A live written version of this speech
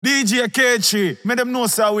DJ K3, make them know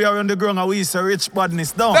sir we are on the ground and we say rich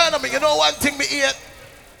badness down. Dynamic, you know one thing me hate?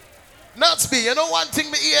 Not me, you know one thing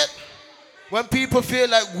me hate? When people feel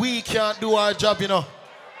like we can't do our job, you know.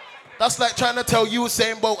 That's like trying to tell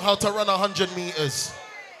Usain Bolt how to run 100 meters.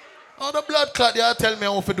 Oh, the blood clot, they tell me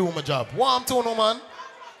how to do my job. What I'm doing, man?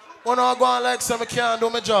 When I go on like some, I can't do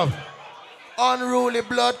my job. Unruly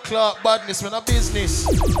blood clot badness, man, a business.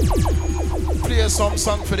 Play some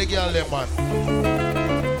song for the girl, them, man.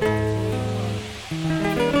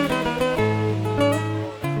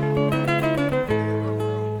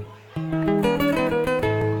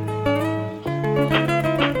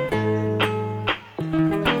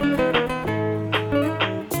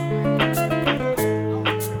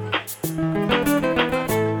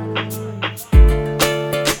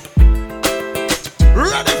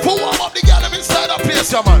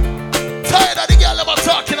 Yeah, man. Tired of the girl them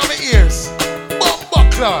talking on my ears.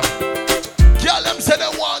 Bumbuckler. Girl them say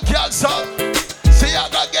they want girl song. Say I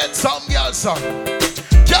gotta get some girl song.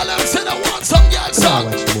 Girl them say they want some girl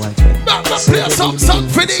song. Back to play some song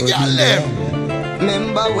for the girl them.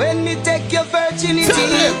 Remember when me take your virginity?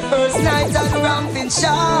 First night at ramping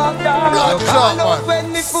shop. Call out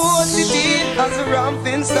when me phone the deal. As the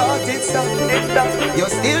ramping started. You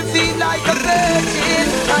still feel like a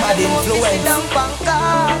virgin. Bad influence.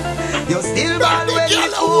 You still bad when me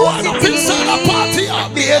phone the deal.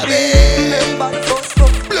 Baby, remember the first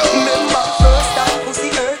cup. Remember the first time pussy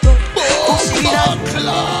hurt up.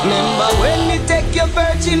 Remember when me take your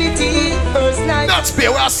virginity? First night. That's be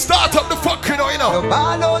where I start up the fucking, you know. You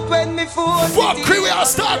ball out when me phone. Fuck we where I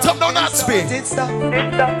start up now, that's be.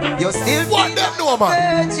 You still what them know,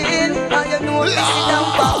 man? Virgin, and you know this is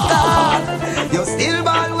down back. You still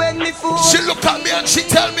ball when me phone. She look at me and she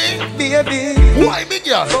tell me, baby, why me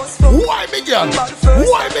girl? Why me girl?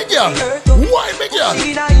 Why me girl? Why me girl?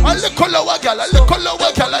 A little lower girl, a little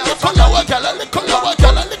lower girl, a little lower girl, a little lower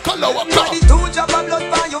girl, a little lower girl. You two drop of blood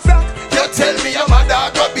by your frack. You tell me your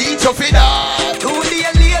mother go beat you for that. 2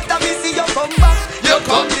 days later me see you come back. You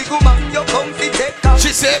come the woman, you come fi take off.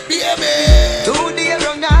 She said, baby, 2 days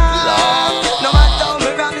run out. No matter how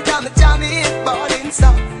me ram it, I'm a jam it, ball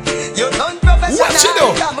inside. You done professional. What you do?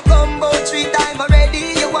 I'm a combo 3 times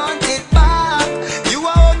already. You want it back. You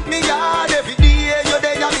want me yard every day. You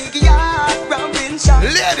there a big yard, ramping shot.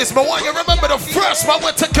 Ladies, but want you remember the first man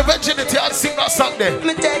we take your virginity and sing that song there?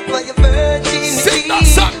 Me take for your virginity. Sing that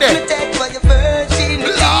song there. Me take for your virginity.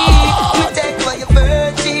 Me take for your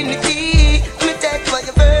virginity. Me take for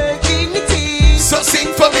your virginity. So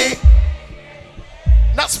sing for me.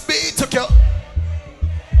 That's beat took you.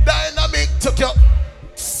 Dynamic took you.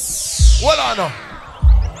 Well, I know.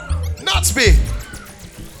 Not me.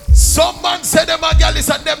 Some man say them a girl is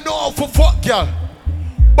and them know how to fuck girl.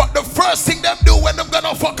 But the first thing them do when them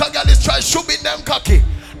gonna fuck a girl is try shooting them cocky.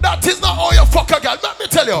 That is not how you fuck a girl. Let me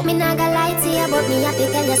tell you. Me not gonna lie to you, but me happy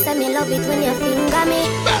tell you say me love it when you finger me.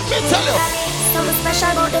 Let me tell you. Something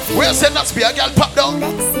special about the feeling. Where say not be a girl pop down?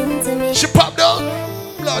 To me. She pop down.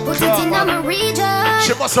 Blood Put it in my region.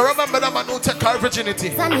 she must remember that man who take her virginity.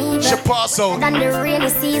 She pass out. Than the rainy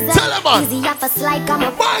season. Tell him, man. Easy off a slide, come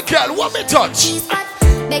up. My girl, what me touch?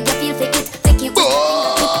 Beg you feel for it. Take it with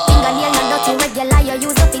fingernail and dirty regular. You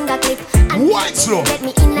use a finger clip. Wine slow. Get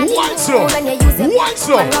me in and Wine slow. when you use it. Wine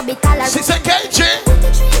slow. Rub it all around. She said, KJ.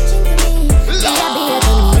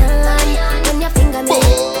 When your finger me.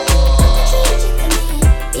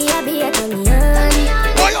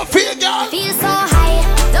 How you feel, girl? Feel so high.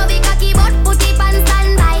 Love it cocky but put it on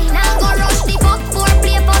standby. Now go rush the fuck for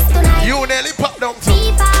play post tonight. You nearly pop down too.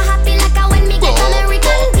 FIFA happy like a when me get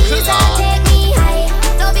American visa. Take me high.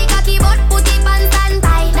 Love it cocky but put it on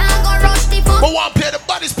standby. Now go rush the fuck. But one play the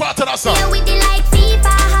body's part of that song. Yeah, with the like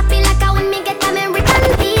FIFA happy like a when me get American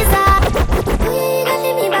visa. You ain't got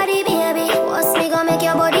for me body baby. What's me gonna make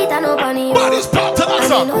your body turn up on you? Body's part of that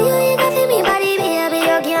song. You know you ain't got for me body baby.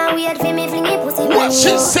 You can't wait for me fling it pussy. What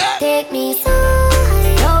she said? Take me so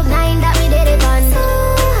high. Cloud 9 that we did it on.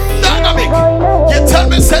 Dynamic. You tell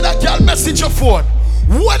me say that girl message your phone.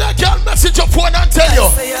 What a girl message your phone and tell you?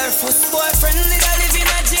 Say your first boyfriend nigga live in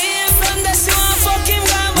a gym. From the she want fuck him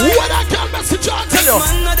gone. What a girl message you and tell you?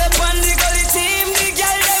 Man no dey on the gully team. The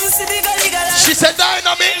girl them see the gully girl. She said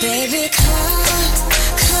dynamic. Baby come.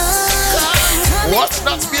 What's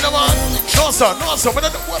not been a man? No sir. We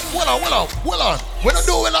don't hold on. We don't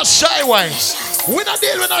do with a shy wine. We don't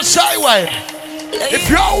deal with a shy wine. If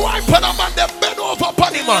you're a wife and a man, then bend over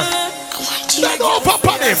upon him, man. Bend over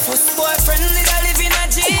upon him. First boyfriend nigga live in a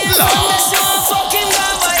gym. From the she want fuck him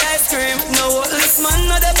gone buy ice cream. No this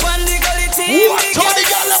man no dey on the gully team. What told the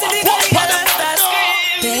girl ever pop on him?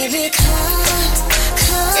 Baby come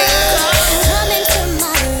into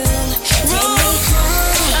my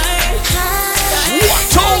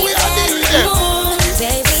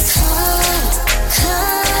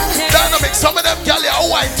some of them gal are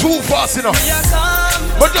wine too fast, you know.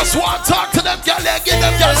 But just want to talk to them gal and give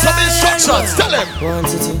them gal some instructions. Tell them. Want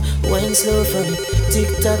you to wine slow for me, tick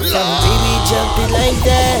tock for me, baby jump it like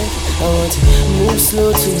that. I want to move slow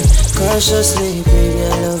to me, cautiously, baby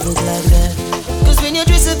I love it like that. Cause when you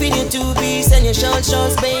dress up in your two-piece and your short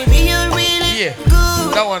shorts, baby you're really good.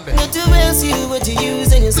 That one there. Not to else you what you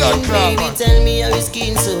use and your skin, baby tell me how your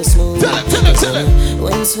skin so smooth. Tell them.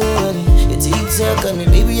 Wine slow on me, your tick tock on me,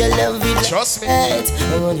 baby I love it. Trust me. I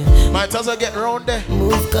want you. Might as well get round there.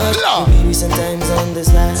 Move calm, baby sometimes on the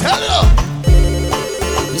slide. Tell them.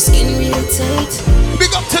 Your skin really tight.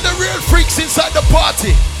 Big up to the real freaks inside the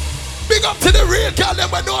party. Big up to the real girl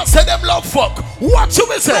them when no one say them love fuck. What you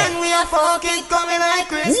me say? When we are fucking coming like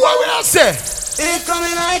Christmas. What will I say? It's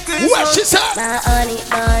coming like Christmas. What she say? My honey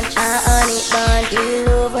bun, you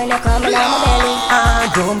love when you come in my belly.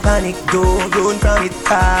 Don't panic, don't from it.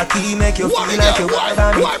 Cocky make you feel like you want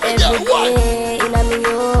it. Every day, in a me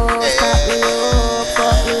nose, cut me up,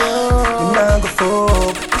 fuck me up. You nah go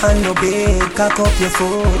fuck, and no bed, cock up your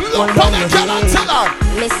foot. Look on the girl and tell her.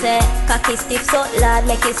 Me say, cocky stiff so, lad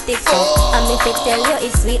make it stiff so. And me fit tell you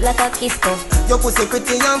it's sweet like a kiss so. Your pussy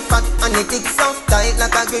pretty and fat, and it tick so tight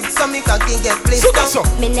like a grip, so me cocky get blister.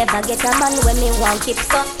 Me never get a man when me want keep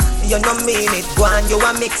so. You no mean it, go on, you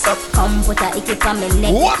a mix up. Come put a icky on me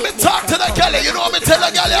neck. What me talk to the girl? You know what me tell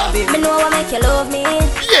the girl? Me know what make you love me.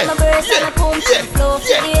 Yeah, I'm a burst and a pump flow for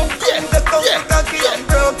you. The cocky and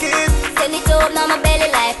broke it. Send it up now my belly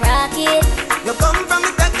like rocket. You come from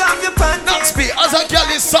the back of your pants. Not speak as a girl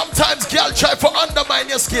is sometimes girl try to undermine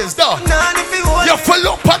your skills. No, Nah, if you want you full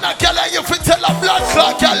up on a girl and you fit tell a blood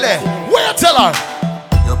clot girl. Where you tell her?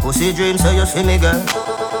 your pussy dream, so you see me girl.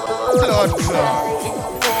 Blood clot.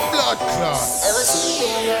 Blood clot.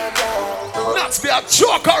 Not be a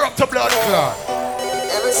joker up to blood clot.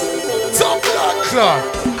 Some blood clot.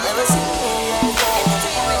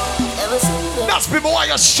 That's people why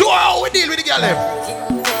you sure how we deal with the girl.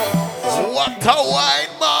 What a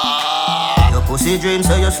wine man. Your pussy dream,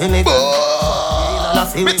 so you see me girl.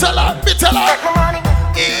 Me tell her.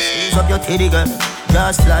 Ease up your titty girl.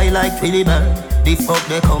 Just fly like Twilly bird. The fuck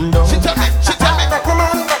they come down. She tell me.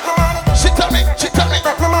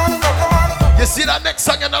 You see that next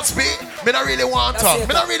song you not speak? Me not really want to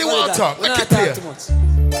talk. Make it clear.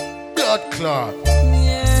 Blood clot.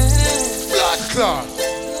 Blood clot.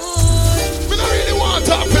 Me not really want to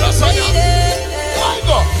talk for that song. Why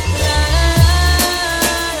go?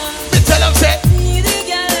 Me tell them say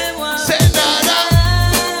nada.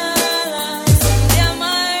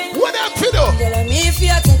 What them fi do?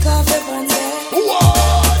 What?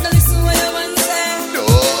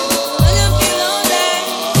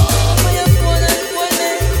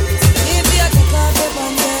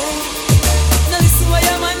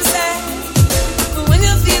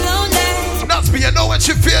 You know when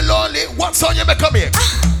she feel lonely, what song you make come here?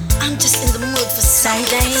 I'm just in the mood for sweet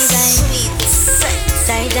sex.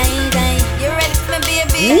 You ready for me,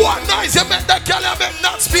 baby? What nice you make that girl and make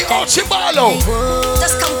nuts be Archibalo.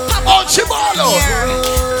 Just come pop Archibalo.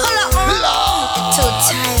 Pull up, Lord. too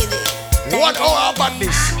tidy. 1 hour about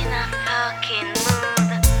this.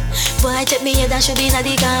 Boy, check me head and should be in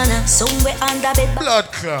the corner. Somewhere under bed. Blood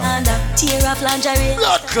clot. Under tear off lingerie.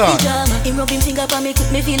 Blood clot. Pajama. Him rub him finger for me, quick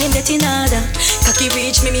me feel him getting harder. Cocky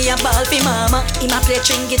reach me a ball for mama. Him a play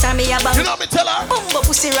string guitar, me a bang. You know me tell her? Bumbo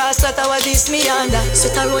pussy rasta, that was this me under.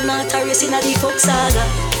 Sweat a run out a race in a the fuck saga.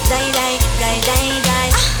 Die.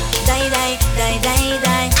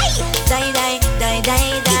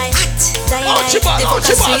 Archibalo.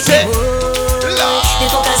 The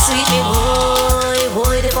fuck a sweet me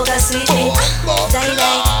boy, the fuck a sweet me. Die.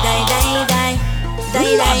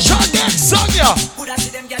 Watch your next song, yeah.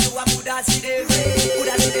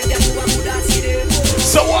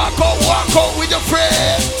 So walk out with your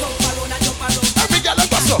friend. Every girl a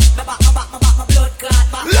bust up.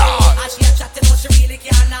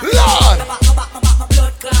 Lord.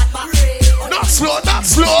 Not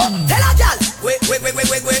slow. Tell her, girl. Wait.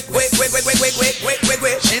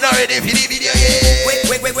 She not ready for the video yet. Wait.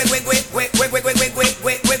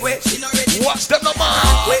 Watch them no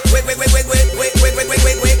man. Wait.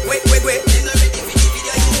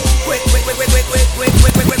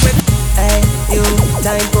 Hey, you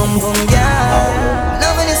time boom girl.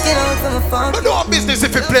 Loving your skin out from a phone. But no business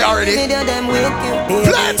if you play already. Play it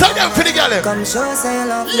again for the girl. Come show say you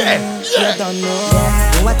love me. Yeah. You don't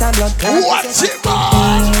know what a blood clot. Watch it,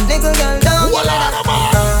 man. Little girl down. What a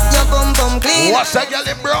man. Your bum clean. wine. Watch that girl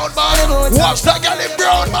in brown, man. Watch that girl in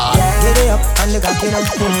brown, man. Get it up and the cock it up.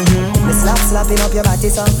 The slapping up your body,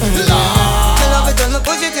 so. Me love it when me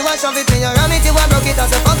push it, you a shove it, me a ram it, you a broke it, I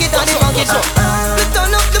say fuck it, and the funk it up. Me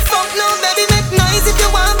turn up the funk now, baby, make nice if you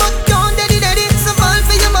want, but don't daddy. So fall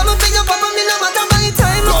for your mama, for your papa, me no matter my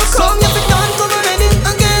time. If you come, you fi done, come ready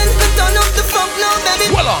again. Me turn up the funk now, baby.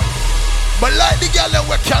 Well on. But like the girl that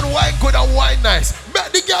we can wine good and wine nice. Make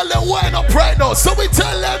the girl that wine up right now. So we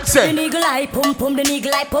tell them say the nigga like pum pum, the nigga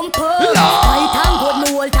like pum pum. Tight and good,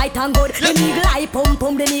 no hold tight and good. The nigga like pum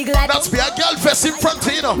pum, the nigga like. That's be a girl fest in front of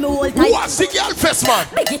you know. No hold tight. What's the girl fest, man?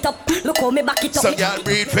 Big it up, look how me back it up. So girl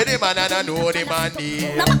breathe for the man and I know the man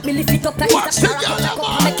need. Now back me lift it up like watch the girl,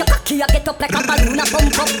 man. Make your cocky get up like a balloon a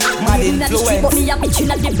pump up. Man in the street, but me a bitch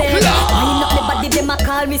inna the bed. Wind up the body, them a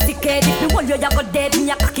call me sick head. If me hold you, you go dead. Me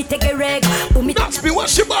a cocky take a reg. That's me.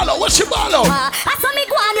 What's she ball out? What's she ball out? I saw me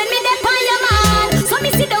go on when me dey on your man. So me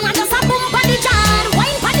sit down and just a boom on the jan.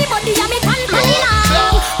 Wine pon the body and me pan the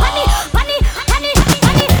long. Pani.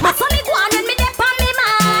 I saw me go on when me dey on me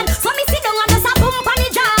man. So me sit down and just a boom on the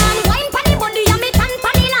jan. Wine pon the body and me pan the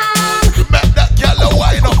long. Make that girl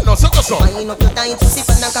wine up now. So. Wine up your tight pussy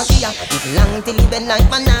pan a kakia. It long till it bend like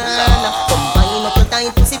banana. Come wine up your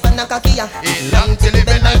tight pussy pan a kakia. It long till it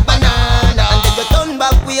bend like banana. And then you turn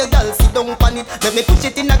back with your girl, sit down on it. Let me push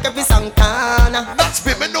it in like every Santana. That's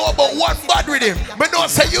me. Me know about one bad rhythm. Me know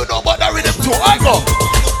say you know about that rhythm too. I go.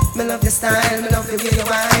 Me love your style, me love the way you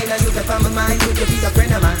whine. And you get on my mind, you be a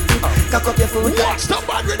friend of mine. Cock up your foot. Watch the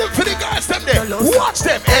bad rhythm for the guys them there. Watch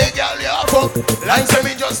them. Hey girl, you a fuck. Like say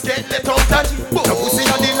me just get let out and your pussy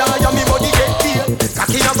on the line, and me body get killed.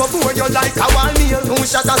 Cocky a go bore you like a wall meal. Two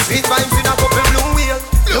shots of sweet vibes in a couple blue wheel.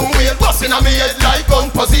 Blue wheel busting on me head like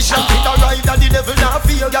gun position. Fit a ride and the devil now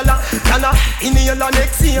feel. Gala, inhale and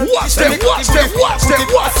exhale. Watch them. Cock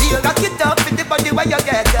it up with the body where you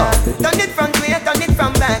get. Turn it front way, turn it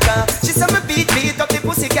from back. She said me beat up the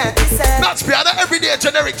pussy cat. That's be another everyday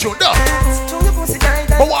generic tune, though.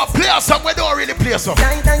 But what play a song we don't really play so.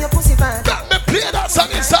 That me play that song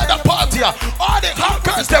inside the party. All the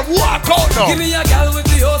hackers them walk out now. Give me a gal with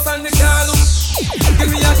the horse and the car look. Give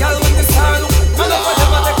me a gal with the star look. I love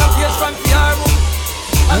whatever take a face from the arm.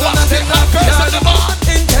 Watch the hackers and the man.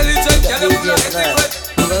 Intelligent, gal with your head wet.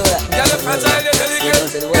 Gal fragile,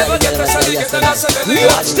 delicate. Never get pressure, get the nash of the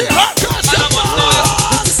watch the hackers and the man.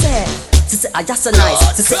 Sissy, I just so nice.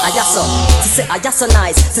 Sissy, I just so. Sissy, I just so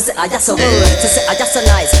nice. Sissy, I just so good. Sissy, I just so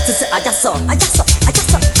nice. Sissy, I just so. I just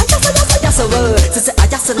so good. Sissy, I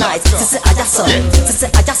just so nice. Sissy, I just so. Sissy,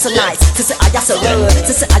 I just so nice. Sissy, I just so good.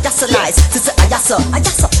 Sissy, I just so nice. Sissy, I just so.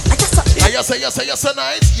 You say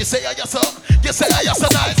nice. You say I just so. You say I just so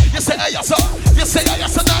nice. You say I just so. You say I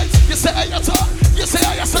just so nice. You say I just so. You say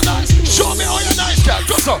I just so nice. Show me how you nice, girl.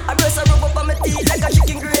 Go so. I dress a rub up on my teeth like a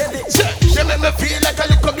chicken gravy. They make me feel like a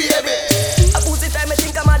little baby. I pussy time, I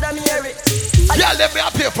think I'm Madam Mary. Yeah, let me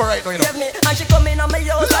up here for right now, you know. And she come in on my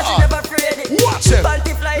house and she never afraid it. Watch him.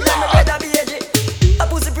 Panty fly down my bed and beige it. I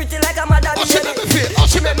pussy pretty like a Madam Mary. She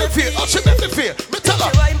make me feel. Me tell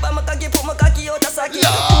her. She wine pa my cocky, put my cocky out the socket.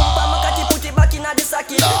 Pa my cocky, put it back in the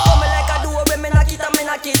socket. Come like a duo when me knock it and me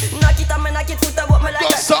knock it. Knock it and me knock it, put her up me like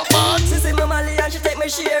that. She see me Molly and she take me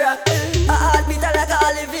share. I heartbeat her like a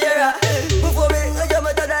Oliveira. Before me go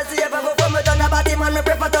me turn a saver. Before me turn a body man, me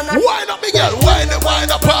prefer turn a. Wine up me girl, wine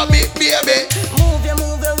up on me, baby. Move your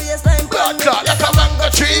waistline. Blood clot like a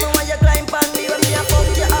mango tree. Me when you climb on me, when me a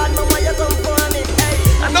fuck you hard, me when you come for me.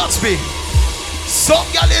 And that's me. Some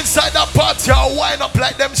girl inside that party are wine up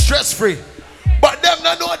like them stress free. But them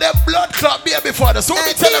don't know them blood clot baby father. So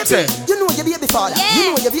me tell them say, you know your baby father.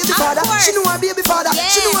 You know your baby father. She know her baby father.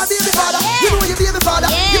 She know her baby father. You know your baby father.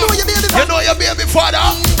 You know your baby father. You know your baby father.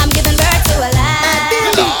 I'm giving birth to a life.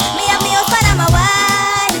 Me and me old father, my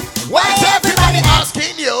wife. Why is everybody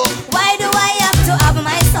asking you? Why do I have to have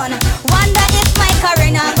my son? Wonder if my career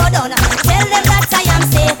now go down. Tell them that I am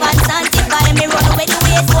safe and sanctified. Me run away the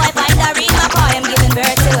ways, so I find a real my boy. I'm giving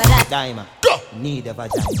birth to a life. Diamond. Go. Need a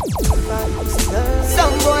vagina.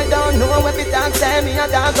 Some boy don't know if it dance, say me a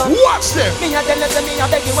dance up. Watch them. Me a tell you, say me a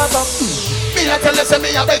beg you up. Me a tell you, say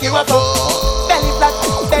me a beg you up. Belly flat,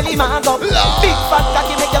 belly mag up. Big fat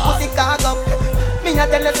cocky make your pussy cog up. Me a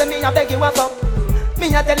tell you, say me a beg you up. Me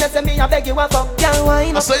a tell you, say me a beg you up. Can't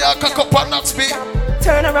wine I up. say you cock up and not speak.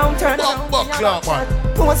 Turn around. Bumbo clap man.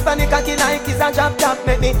 Post panic cocky like is a job top.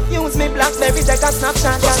 Make me use me blackberry take a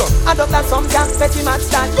snapshot. What's up? I don't like some gas petty match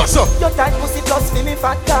that. What's up? Your tight pussy plus me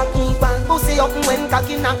fat cocky. Pussy up when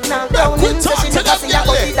cocky knock. Down quit in so she talking never see a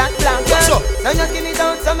cocky that black. What's up? Now you give me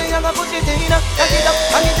down so me a go push it in. Knock it up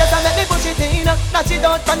and it just a let me push it in. Knock it it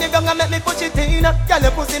out from the gang and make me push it in. Girl,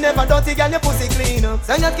 your pussy never dirty, girl, your pussy clean.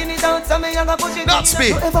 So you skin it out, so me you go push it in. That's me.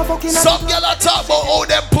 Some girl are talk about how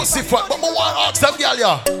them pussy fuck, but me want ask them girl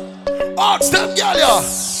ya. Ask them girl ya.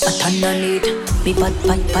 Patana need, me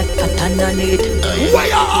patana need. Where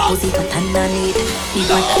ya? Me pussy patana need, me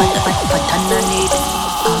patana need.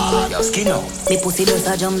 Your skin out. Me pussy does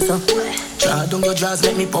a jump so. Draw down your drawers,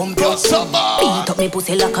 make me pump you. Beat up me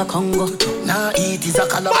pussy like a Congo. Nah, eat is a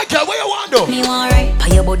color. Michael, where you want to? Me want right.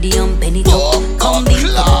 Pay your body and penny top. Come beat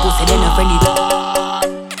up me pussy then a friend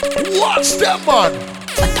it. Watch them man.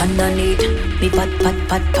 Patana need, me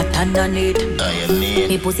patana need.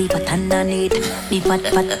 Me pussy patana need, me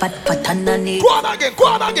patana need. Go on again,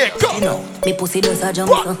 go. Me pussy does a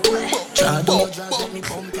jump so. Draw down your drawers, make me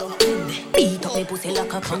pump you. Beat up me pussy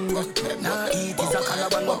like a Congo. Nah, eat is a color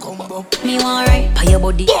and no combo. Me want right. Pay your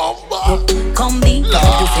body. Come beat up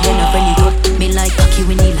me pussy then a friend it up. Me like cocky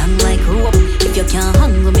when you long like rope. If you can't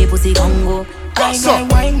hang with me pussy Congo. I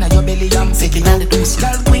wine now your belly I'm sick and the pussy.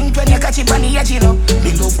 Girl wink when you catch it on the edge, you know.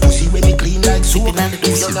 Me love pussy when it clean like soap.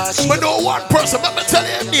 But no one person, let me tell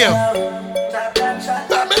him name.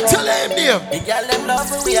 Let me tell him name. The girl them love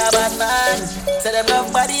we are bad man. Say them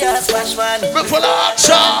love body as smash man. Me full of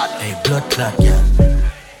action. Hey blood clot girl.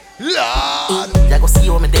 Lord. Ya go see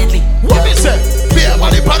you me deadly. What me say? Be a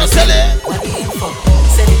money pan sell it. What the info?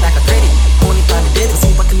 Send it like a credit. Only pan the dead.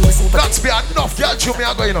 Super clean, super. That's be enough girl chew me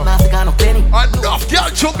a go, you know. Nothing got no penny. Enough girl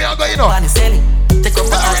chew me a go, you know. Pan sell it. Take up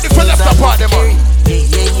the ready for left the party, man.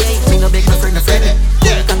 Yeah. Me no beg my friend to friend it.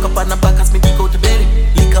 Yeah. Cock up on the back as me dig out the belly.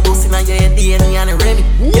 Lick a boss in your head, DNA and a Remy.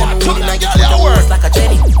 What? Turn that girl your work. Like a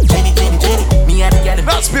Jenny. Me and the girl.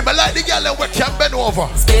 That's me. Me like the girl that we can bend over.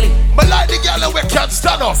 Spelling. Me like the girl that we can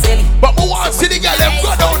stand up. But me want to see the girl that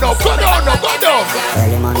go down.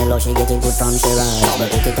 Early money low, she get it good from she rise.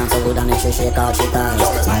 But it can so good and if she shake out she ties.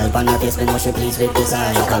 Smile on her face, me know she pleased with this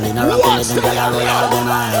eye. Coming around with them girl, I roll out them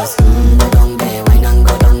eyes. Go down there, wine and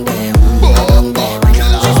go down there. Go down there, wine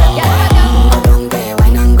and go down there. Go down there,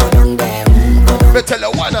 wine and go down there. Me tell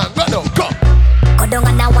her wine and go down, go. Go down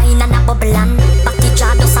and a wine and a bubble and back the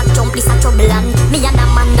jar does a jump, is a trouble and me and a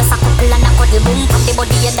man does a couple and a cuddle boom. From the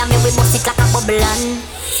body and me we bust it like a bubble and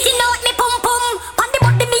you know what me pum pum. From the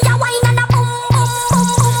body me a wine and a boom boom boom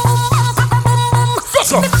boom boom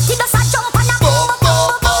boom. Me body does a jump and a boom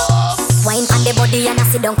boom boom. Wine on the body and a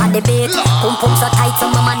sit down on the bed. Pum pum so tight so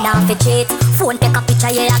mama now fi cheat. Phone take a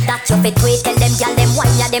picture yeah that you fit tweet. Tell them gyal them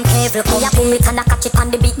wine ya them careful. Me a pull it and a catch it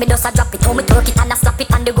on the beat. Me does a drop it. Oh me twerk it and a slap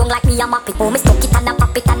it on the gong like me a map it. Oh me stuck it and a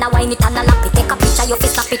pop it and a wine it and a lap it. Take a picture you fi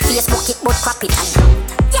snap it. Facebook it but crap it and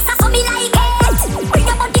yes I saw me like it. Bring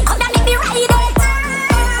your body come and let me ride it.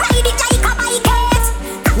 Ride it like a bike it.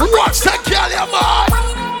 Watch that girl ya man.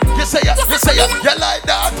 You say you like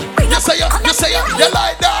that. You say you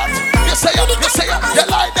like that. You say you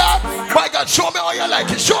like that. My God, show me how you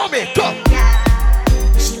like it. Show me. Come.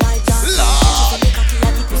 She like that. Lord. She say me cocky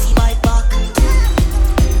like the pussy bite back.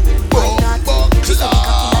 Like that. She say me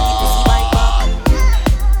cocky like the pussy bite back.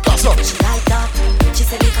 That's up. She like that. She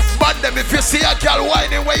say me cocky. But them if you see a girl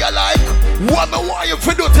whining where you like, what me want you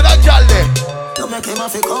to do to that girl there? You make him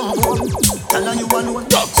have to come home. Tell her you alone.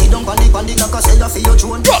 Sit down on the like a seller for your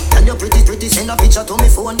drone. Tell you pretty, send a picture to me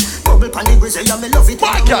phone. Bubble pan the grizzly, and me love it.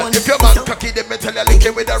 My girl, if your man cocky, then me tell you link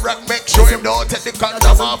it with a rock. Make sure him don't take the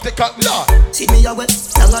condom off the cock. See me a wet,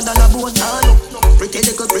 longer than a boat. Pretty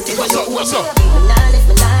little, pretty where you What's up?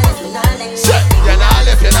 Say, you're not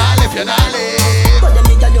left. but them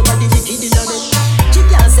nigga your body wicked in a day. She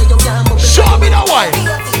can't say you can't move. Show me the wine.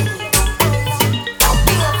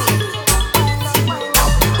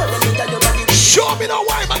 Show me the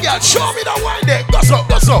wine, my girl. Show me the wine there. What's up?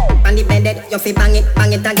 On the bed, you fi bang it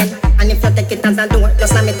again. And if you take it as a door, you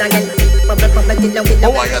slam it again. Bubble till you with the.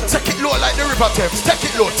 Oh, why you take it low like the river Thames? Take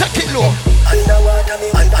it low. Underwater me,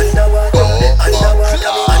 underwater.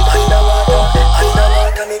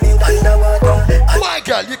 My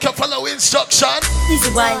girl, you can follow instruction.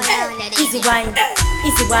 Easy wine. You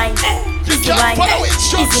can follow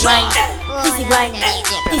instruction.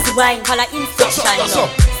 Easy wine. Follow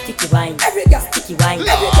instruction. Sticky wine, sticky wine,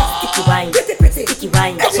 sticky wine, sticky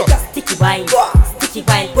wine, sticky wine, sticky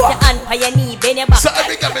wine. Put your hand on your knee, bend your back. So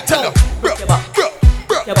every girl me tell you, Break your back,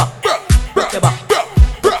 break your back, break your back,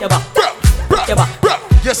 break your back.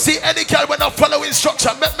 You see any girl when I follow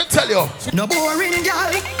instruction, let me tell you. No boring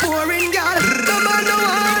girl. No man no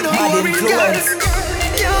one, no boring girl.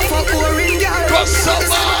 Can't fuck boring girl. What's up,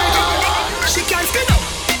 man? She can't spin up.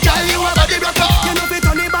 Girl, you a body broker. You know fi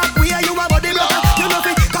turn it back, where you a body broker. You know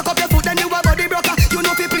fi cock up your foot, then you a body broker. You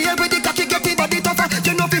know fi play with the cocky, get the body tougher.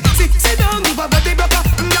 You know fi sit down, you a body broker.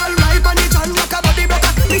 Girl, ride on it and rock a body broker.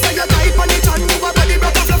 Me say you tight on it and move a body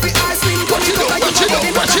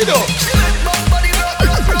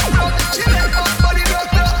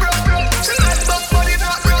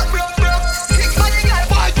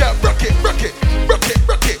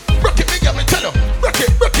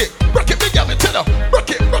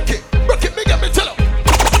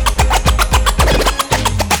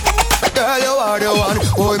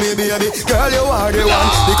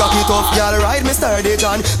it up, y'all ride me sturdy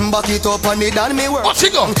John. Back it up on it and me work. Oh, she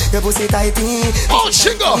go. Your pussy tighty. Oh,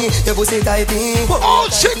 she go. Your pussy tighty. Oh,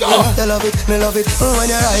 she go. You love it, me love it. When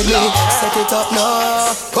you ride me, set it up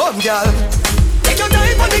now. Come, girl. Take your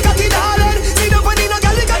time for the cocky, darling. Sit down for the no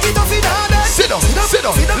girl, the cocky tough in darling. Sit down, sit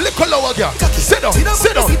down. Little lower, girl. Sit down,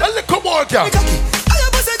 sit down. A little more, girl. I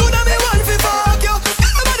have pussy good and me want to fuck you.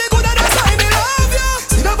 Everybody good and that's why me love you.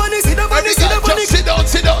 Sit down for the, sit down for the, sit down for the. Sit down,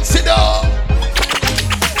 sit down, sit down.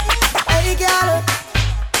 Hey, girl.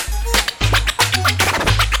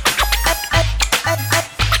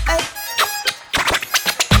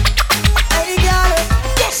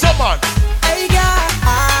 Man. Hey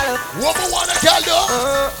girl, what me wanna girl do?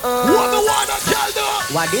 What me wanna girl do?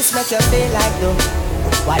 Why this make you feel like though?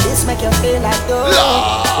 Why this make you feel like though?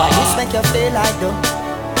 Why this make you feel like though?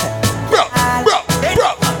 Bro,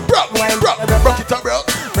 rock it up, bro.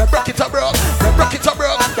 Rock it up, bro. Rock it up,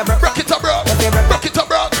 bro. Rock it up, bro. Rock it up,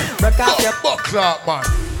 bro. Go buck up, man.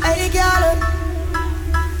 Hey girl,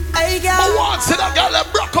 hey girl. I want to see that girl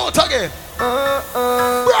rock out again.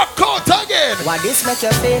 Rock out again. Why this make you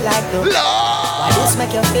feel like though? Why this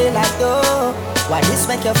make you feel like though? Why this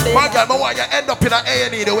make you feel like? My girl, I want you end up in an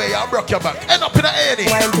A&E the way you broke your back. End up in an A&E.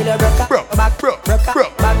 Why until you broke your back?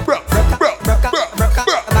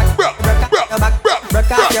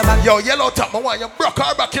 Yo, yellow top, I want you broke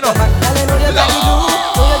her back, you know. You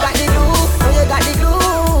got the glue.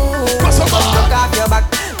 What's up, man?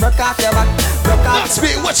 Broke off your back. That's me.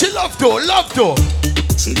 What she love though? Love though.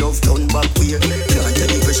 She love turn back way. Can't tell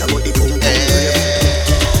the pressure but the pump.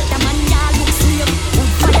 The man ya look sweet.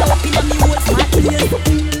 Fire up in me whole smart place.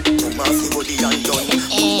 Come off the body and done.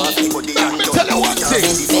 Come off the body and done. Tell you one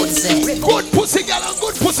thing. Good pussy girl and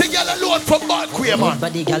good pussy girl alone from bad queer man.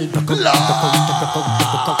 Body girl broke out.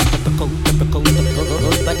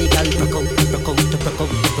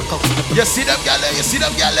 You see them girl? You see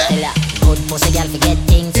them girl? Good pussy girl forget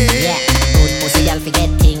things. Yeah. Good pussy girl forget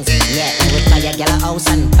things. Yeah. Would buy a girl a house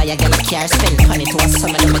and buy a girl a car. Spend money to a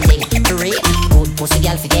summer of a thing. Three. Good pussy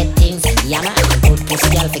girl forget things. Yeah man. Good pussy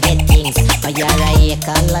girl forget things. Buy a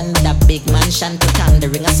acre land with a big mansion. Put on the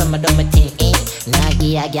ring of some of them a thing. Nah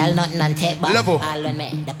give a girl nothing and take back. Level.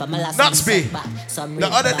 Not speed. The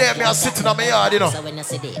other day me I sitting on my yard, you know. Me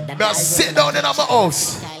I sit down in my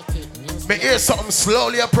house. Me hear something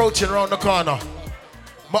slowly approaching around the corner.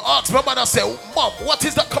 Me ask my mother, say, Mom, what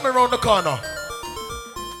is that coming around the corner?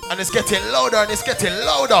 And it's getting louder and it's getting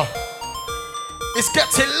louder. It's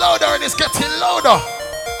getting louder and it's getting louder.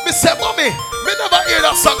 Me say, Mommy, me never hear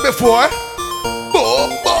that song before.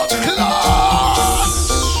 Boom, boom, class.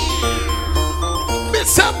 Me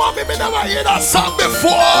say, Mommy, me never hear that song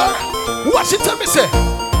before. Watch it tell me say.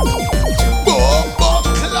 Boom, boom,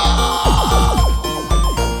 class.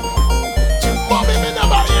 Mommy, me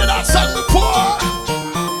never hear that song before.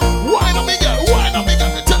 Why not me girl? Why not me girl?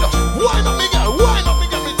 Me tell her. Why not me girl? Why not me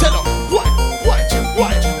girl? Me tell her. Why?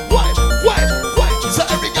 So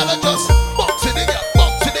every girl just bounce with the girl,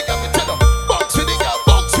 bounce with the girl. Me tell her. Bounce with the girl,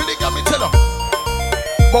 bounce with the girl. Me tell her.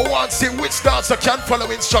 But one see which dancer can follow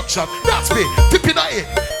instruction. That's me. Tip in it.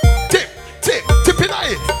 Tip, tip, tip in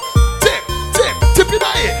it. Tip, tip, tip in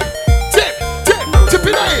it. Tip, tip, tip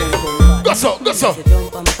in it. Go so, go so.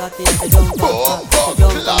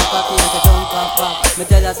 Me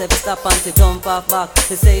tell her say stop and she jump off back.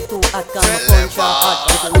 She say too hot can me punch her hot.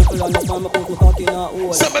 If you nipple on the farm, me put my cocky in her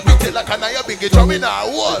hole. Say me beat it like an iron big drum in her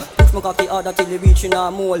hole. Push my cocky harder till it reach in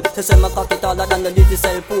her mole. She say my cocky taller than the little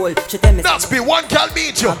cell pole. She tell me that's be one girl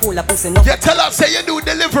meet you. You tell her say you do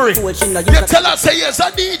delivery. You tell her say yes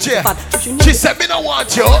a DJ. She said me no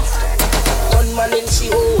want you. One man in she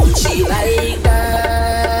hole, she like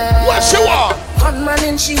that. What she want? One man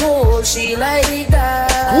in she hole, she like that.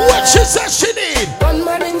 What she says she need? One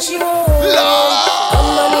man in she hole.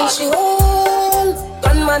 One man in she hole.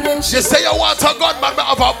 One man in she hole. You say you want a gunman, I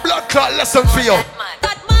have a blood clot lesson for you.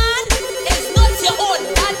 That man is not your own.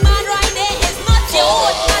 That man right there is not your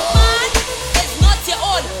own. That man is not your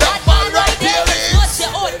own. That man right there is not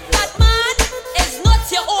your own. That man is not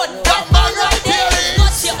your own. That man right there is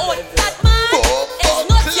not your own. That man is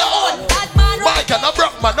not your own. That man right there. No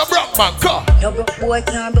broke man, go. No broke boy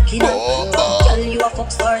can't broke in. Tell you a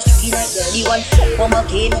fuck star stuck in the one. Come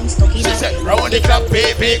again and stuck in. She said, round the club,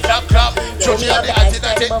 baby, clap, clap. Show me how the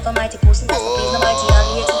anti-natty. Above a mighty pussy, that's the place, the mighty and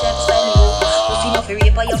here to tell the style you. If you know for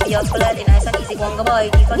rape, you feel full of the nice and easy one go boy.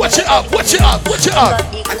 Watch it up, watch it up, watch it up.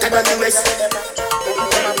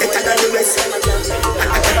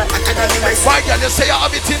 Why girl, you say you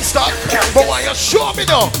have it in stock, but why you show me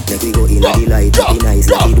now? Let me go in the light, be nice,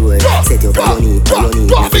 let me do it. Set your money,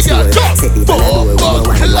 set the door, door, door,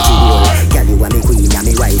 door. Girl, you are me queen, you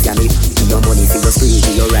me wife, you me your money for your spree,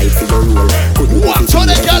 for your right, for your roll. Couldn't be for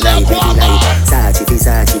the girl that walk back. Sachi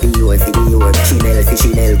for Dior for Dior. Chanel for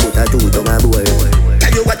Chanel, put a two tongue a bowl.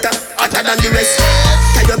 Tell you what, hotter than the rest.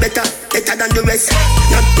 Tell you better than the rest.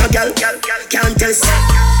 No girl, can't test.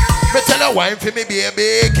 Me tell her wine for me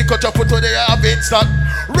baby. Kick out your foot where you have in stock.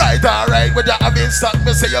 Ride alright where you have in stock.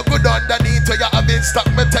 Me say you good underneath where you have in stock.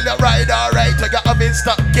 Me tell you ride alright where you have in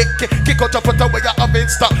stock. Kick out your foot where you have in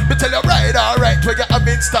stock. Me tell you ride alright where you have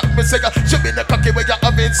in stock. Me say you should be in the cocky where you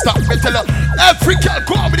have in stock. Me tell you every girl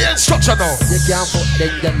go on with the instruction now. You can't put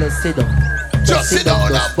them girl sit down. Just sit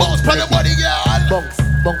down and bounce for the body girl.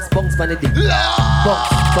 Bounce for the dick.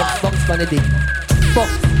 Bounce for the dick.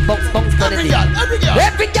 Bounce for the dick.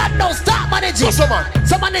 Every girl now start managing. So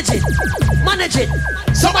manage it. Manage it.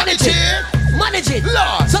 So manage it. Manage it.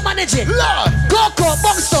 So manage it. Go,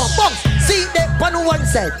 bounce down, bounce. See the pan one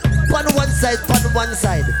side. Pan one side. Pan one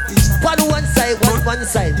side.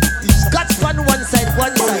 Catch pan one side.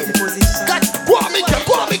 Catch. Go on,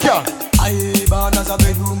 make ya. I born as a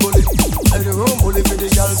bedroom bully. Bedroom bully for the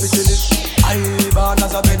girl to kill it. I born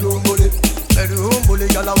as a bedroom bully. Bedroom bully,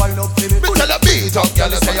 girl a wind up for me. Me tell a beat up,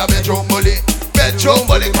 girl say a bedroom bully. Bedroom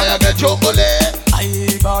bully, can you bedroom bully?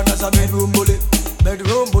 I born as a bedroom bully.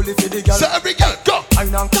 Bedroom bully for the girl. So every girl go.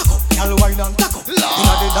 Wine and taco, girl wine and taco.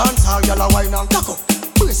 Inna the dance hall, girl a wine and taco.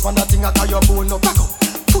 Brace on that thing at your bone no taco.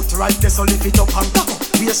 Foot right there so lift it up and taco.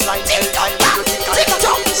 Waistline held high with your thick and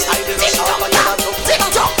taco. Slide it up sharp and you'll have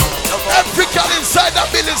tick-tock. Every girl inside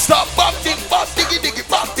that building stop bam ding, diggy,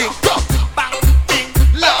 bam ding, go. Bang ding,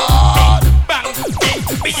 Lord. Bang ding,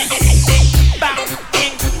 bang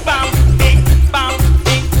ding, bam ding, bam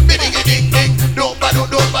ding, diggy ding ding. Don't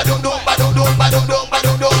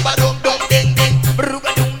ding ding.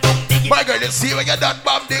 My girl, you see when you done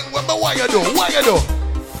bam ding, what you do?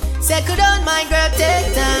 Settle down, my girl,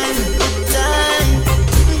 take time.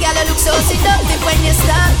 Girl, you look so seductive when you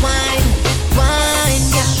start wine,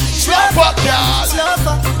 girl. Slow up, girl. Slow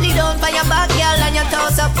up, lay down for your back, girl, and your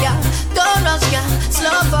toes up, girl. Don't rush, girl.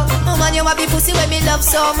 Slow up, woman, you a be pussy when me love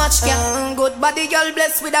so much, girl. Good body, girl,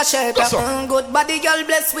 blessed with a shape. Good body, girl,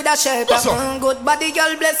 blessed with a shape. Good body,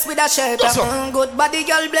 girl, blessed with a shape. Good body,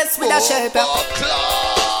 girl, blessed with a shape.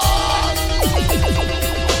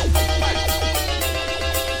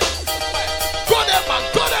 Go there, man.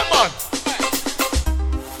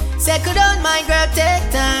 Settle down, my girl,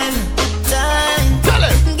 take time. Tell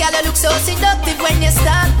him. Girl, you look so seductive when you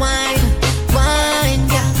start wine,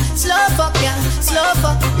 girl. Slow up,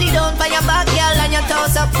 lay down for your back, girl, and your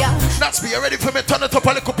toes up, girl. That's me, you ready for me? Turn it up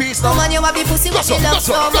a little piece now. Woman, you a be pussy when you love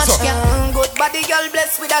so much, girl. Good body, girl,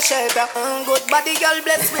 blessed with a shape. Good body, girl,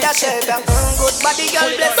 blessed with a shape. Good body,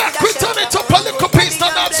 girl, blessed with a shape. Turn it up a little piece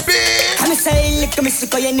now, that's me. I'm say, lick me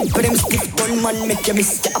sick, I ain't put him stiff. One man make you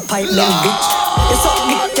miss a pipe, bitch. You suck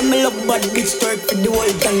dick, you me love bad bitch. Twerk for the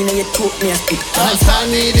whole gang, now you choke me a spit. I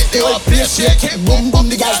need it, you up here, shake it, boom, boom.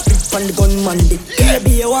 The guy spit from the gunman dick.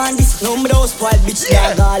 Baby, you want this? No, me those spoiled bitch.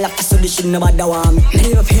 Dog, all like so this shit nobody want me.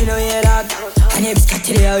 Many of you know you dog. And you got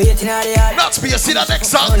to the waiting at the yard. That's me, you see the next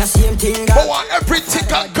song. I want every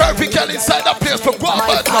tick and curvy girl inside that place for one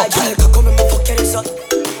bad now. Come and fuck your son.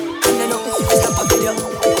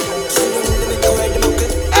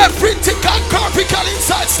 Every tick and curvy girl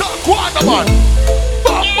inside start going on.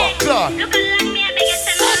 Bomb clock. Every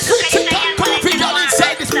tick and curvy girl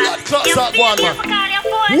inside this blood clot start going on.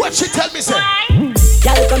 What she tell me say?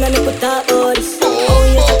 Y'all come and put that bodies. Oh,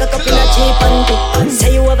 you take a couple of cheap and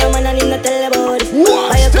say you have a man and him not tell about it.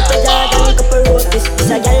 Buy a couple of jars and a couple roasties. It's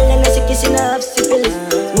a girl and a sick kissing half syphilis.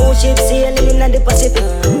 Smooth ship sailing in the Pacific.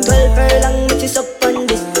 12 furlong which is up on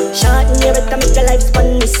this. Short in your better make your life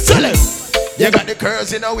span miss. Tell him. You got the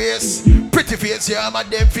curls in her waist. Pretty face, yeah, I'm a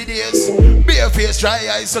them for days. Bare face, dry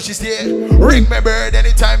eyes, so she stay. Ring my bird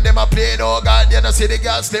anytime them a play. Oh God, you know see the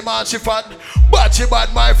girl slim and she fat. But she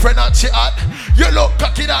bad, my friend, and she hot. You look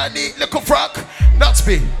cocky and neat, little frock. That's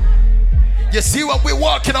me. You see when we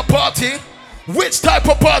walk in a party, which type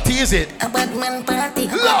of party is it? A bad man party.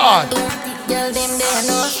 Lord. Girl, them there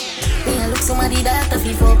know. Me look somebody that a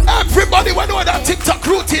before. Everybody will know that TikTok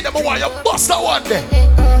routine. Them want you bust that one day.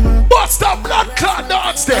 Bust that blood clot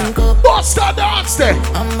dance there. Bust that dance there.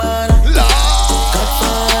 Lord.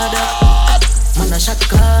 Man a shot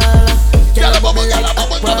caller. Gyal a bubble, gyal a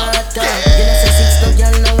bubble, gyal a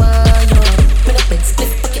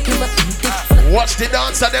watch the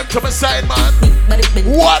dance of them to my side, man.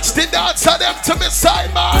 Watch the dance of them to my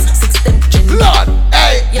side, man. Lord,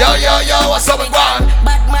 hey, yo, what's up with one?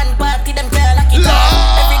 Bad man party, them girl like it.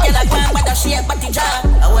 Every girl a go but a shape but the jaw.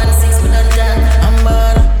 I want 6 with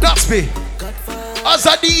them. That's me. As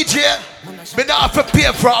a DJ, me not have to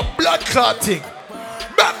pay for a blood clot thing.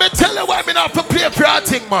 Let me tell you why me not to play for your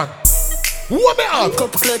thing, man. What me up?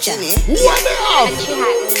 Cup clutcher. What me up?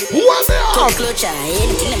 What me up? Cup clutcher.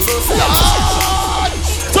 Anything them go for.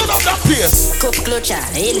 Turn up that place. Cup clutcher.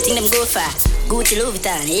 Anything them go for. Gucci, Louis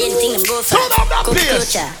Vuitton. Anything them go for. Turn up that Cup place.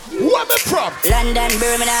 clutcher. What me from? London,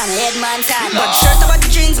 Birmingham, Edmonton. But shirt about the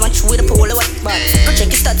jeans, match with a polo what box. Go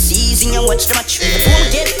check your stats, easy and watch the match. If you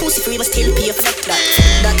won't get pussy free, must still pay for that.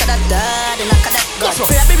 The knock of that god.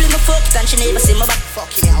 Probably my fuck and she never see my back.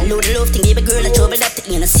 Fucking hell. Load the love thing, give a girl a trouble that.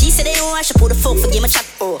 You know, see, say they don't wash, I put the fuck for game a chat.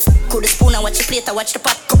 Oh, cool the spoon and watch the plate, I watch the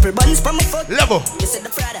pot. Couple buns from my foot. Level. You said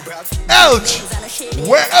the Prada. Elch,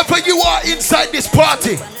 wherever you are inside this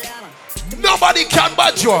party, nobody can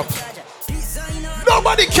badge you up.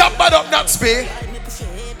 Nobody can bad up that speed.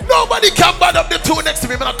 Nobody can bad up the two next to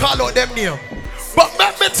me. I'm gonna call out them name. But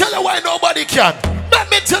let me tell you why nobody can. Let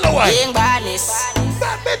me tell you why. Let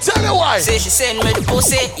me tell you why. Say she send me the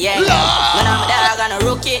pussy, yeah. When I'm a dog and a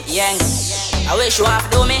rookie, yeah. I wish you have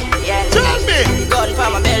to do me, yeah. Tell me. Gun for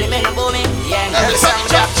my belly, man, no boom me, yeah. Every time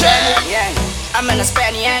drop chain, yeah. I'm in a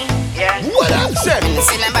span, yeah. What I'm saying?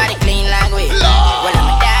 See nobody clean like we. Well, I'm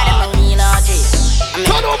a dad, I'm a mean OG.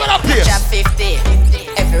 Turn over that place. Chop 50.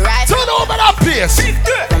 Every right. Turn over that place.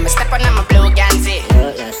 When I step on, I'm a blue Ganzi.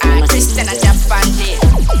 I'm a Christian, I jump panty.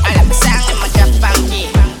 I love the song, I'm a jump panty.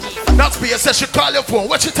 That's me, says she call your phone.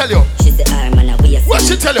 What she tell you? She's the arm and a waist. What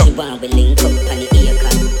she tell you? She want to link up on the ear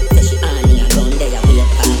cut. So she on me around there, wait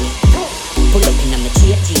for me. Pull up in my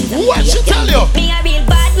cheap jeans. What she tell you? Me a real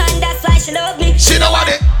bad man, that's why she love me. She know what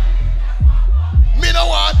it. Me know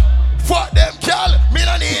what. Fuck them, girl. Me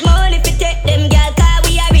no need money fi take them, girl. Cause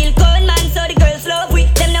we a real con man, so the girls love we.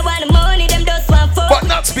 Them no want the money, them just want fuck. But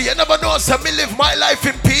not me, you never know, so me live my life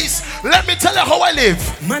in peace. Let me tell you how I live.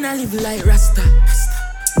 Man, I live like Rasta.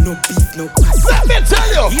 No beef, no pasta. Let me tell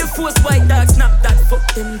you. Here force white dog, snap that, fuck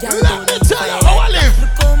them, girl. Let me tell you how I live. Look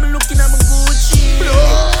how me looking at my Gucci.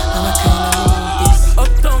 I'm a kind of this.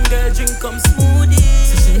 Uptown girl, drink come smoothie.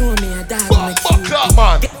 So she know me a dog, I'm a cute.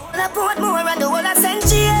 Man. I brought more and the whole of St.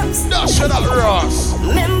 James. That's what that Ross.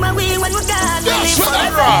 Remember we when we got that's what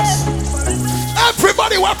that Ross.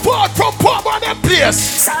 Everybody were poured from Pop on them place.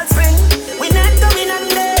 South Spring, we not going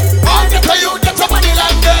under. All the play you get up on the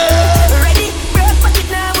land there. Ready, break for it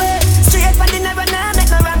now way. Straight for the never now,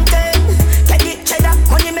 make no wrong turn. Take the cheddar,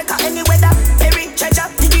 money maker any weather. Perry treasure,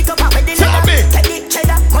 dig it up with the leather. Take the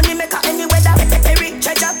cheddar, money maker any weather. Perry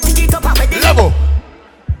treasure, dig it up with the level.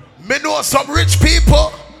 Me know some rich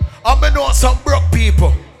people. And me know some broke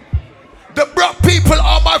people. The broke people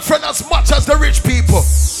are my friend as much as the rich people.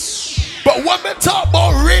 But when me talk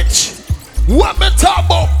about rich, when me talk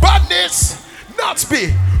about badness, not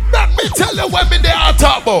me. Let me tell you what me they are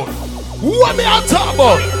talk about. What me are talk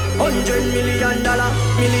about? $100 million,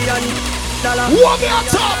 million dollar. What me are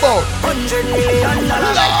talk about? $100 million.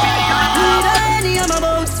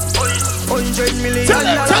 $100 million. Tell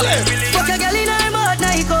it. Fuck a girl in her mouth,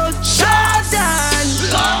 night out. Shut down.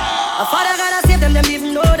 A father gotta save them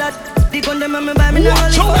even know that. The gun them and me buy me now.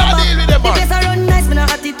 Watch how I deal with them, man. The place I run nice, me not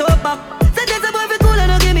hot it up back. Say there's a boy fi cool and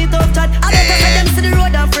no give me tough chat. I better let them see the road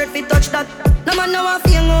and afraid fi touch that. No man now a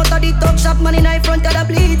fing out of the talk shop. Man in the front of the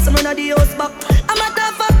bleed, some run of the house back. I'm a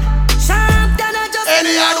tough up, sharp than I just.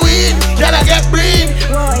 Any and weed, can I get breed?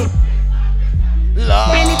 Boy,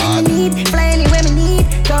 Lord. anything you need, fly anywhere me need.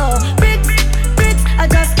 Go bricks, I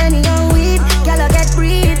just any young weed. Girl I get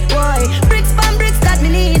breed, boy. Bricks, that me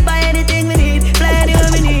need. Buy anything we need, fly anywhere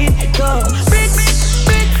we need. Go bricks.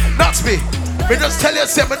 That's me. Me just tell you,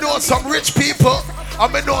 say me know some rich people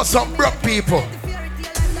and me know some broke people.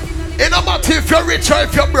 It no matter if you're rich or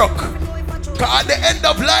if you're broke. Cause at the end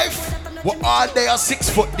of life, we're all there 6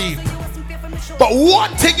 foot deep. But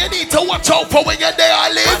one thing you need to watch out for when you're there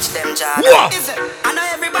and live. Watch them, John. What? I know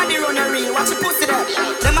everybody run a reel. Watch your pussy there.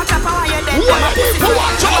 Them a clap while you're dead. What you need to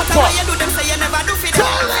watch out for? You do them say you never do for them.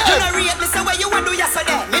 You know rate me say what you want do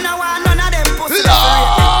yesterday. Me no want none of them pussy.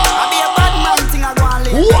 I be a bad man thing I go and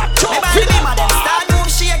live. Watch out for them. Them start move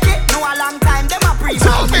shake it. No a long time them a pre.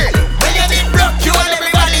 Tell me. When you did broke you and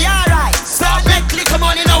everybody alright. Start make click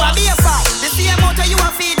money now a be a fight. The same amount you a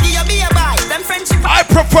feed give you be a buy. Them friendship. I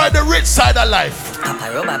prefer the rich side of life.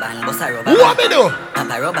 Papa rubber band, bossa rubber. What me do?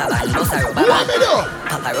 Papa rubber band, bossa rubber. What me do?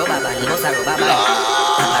 Papa rubber band, bossa rubber.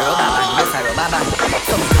 Papa rubber band, bossa rubber.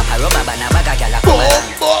 Some papa rubber band, a baga gyal a come around.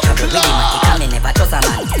 Trouble with him, I me never trust a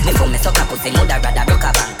man. Me for me suck a pussy, mother rather broke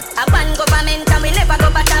a bank. A ban government and we never go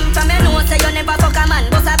back camp. From me know say you never fuck a man,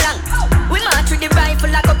 bossa blank. We march with the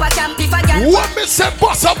rifle like up a camp if a gyal. What me say,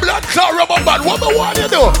 bossa blood clot rubber band? What me want you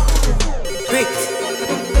do? Brick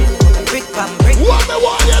pam brick. What me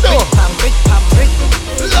want you do? Brick pam brick.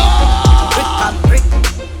 Lord. Brick pam brick.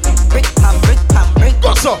 Brick pam brick pam brick.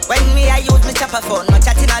 Go so? When me I use me chopper phone, no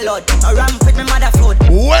chatting a lot. I ramp with me mother food.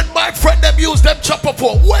 When my friend them use them chopper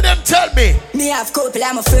phone, what them tell me? Me have couple,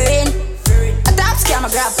 I'm a friend. A top scam, a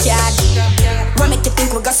grab card. What make you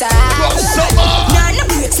think we go sad? No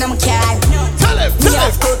breaks, no car. Tell him. Me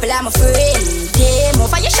have couple, I'm a friend. Damn,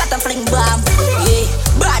 over your shot and fling bomb. Yeah,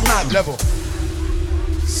 bad man. Level.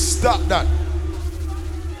 Stop that.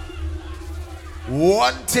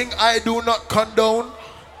 One thing I do not condone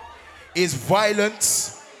is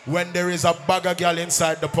violence when there is a bag of girl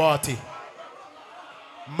inside the party.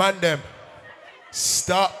 Man them,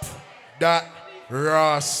 stop that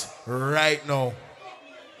Ross right now.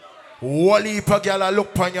 One heap of girl a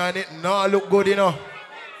look pan you and it not look good, you know.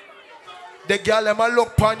 The girl them a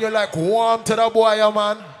look pan you like warm to the boy, yeah,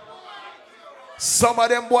 man. Some of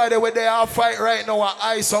them boy they with their fight right now.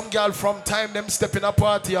 I some girl from time them step in a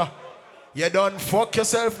party. You done fuck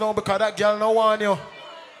yourself now because that girl no want you.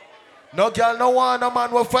 No girl no want a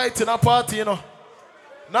man will fight in a party, you know.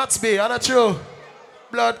 Not be, and not true.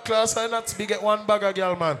 Blood class and not be get one bag of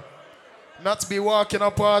girl, man. Not be walking a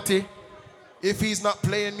party. If he's not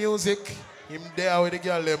playing music, him there with the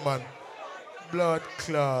girl there, man. Blood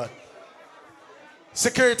clot.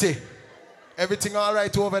 Security. Everything all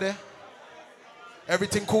right over there?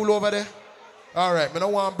 Everything cool over there? All right, I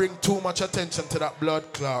don't want to bring too much attention to that blood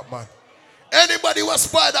clot, man. Anybody who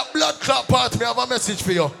spy that blood clot part, me have a message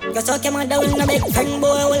for you. Just talk your mother with no big friend boy.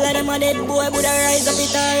 All of them a dead boy, would I rise up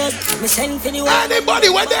it all. Me send for the one. Anybody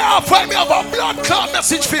when they are find me have a blood clot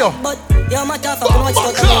message for you. But your mother for much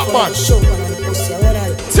blood clot, man.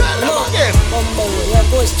 Tell them again.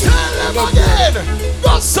 Tell them again.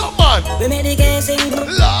 Go someone. We made the game sing.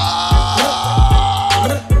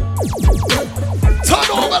 Turn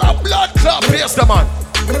over the blood clot place, the man.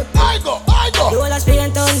 I go. You all speak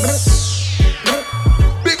and tongue.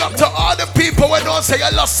 Big up to all the people when don't say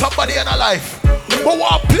you lost somebody in a life. But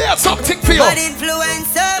want to play something for you. Bad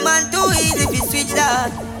influencer, man, too easy if you switch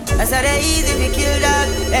that. That's how they easy if you kill that.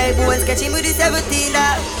 Hey, boys catching with the 17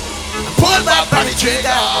 that. Pull back on the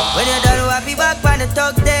trigger. When you done happy back on the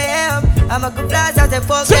talk them. I'm a good blast as a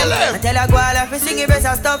fuck them. I tell a guala for singing verse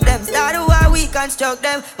and stop them. Start a war, we construct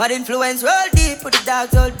them. Bad influence roll deep, put the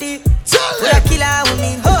dogs all deep. Put a killer, we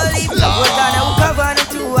mean holy. Put on a cover on a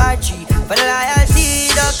 2 or 3. For the loyalty,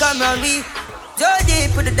 don't come round we. So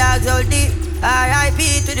deep, put the dogs all deep. R.I.P.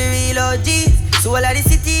 to the real OGs. So all of the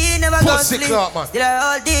city never go sleep. Still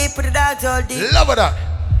all deep, put the dogs all deep. Love that.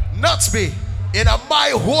 Nuts be. In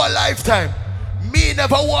my whole lifetime, me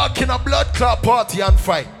never walk in a blood clot party and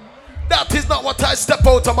fight. That is not what I step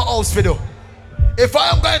out of my house for do. If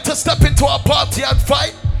I am going to step into a party and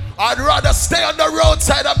fight, I'd rather stay on the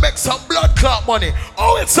roadside and make some blood clot money.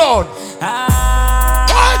 Oh, it's on.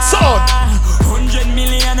 Oh, it's on. 100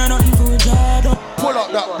 million and nothing for Jordan. Pull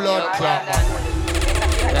up that blood clot, man.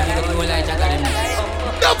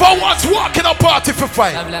 Never once walk in a party for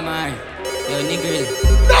fight.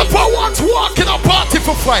 Never once walk in a party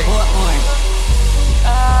for fight.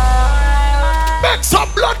 Make some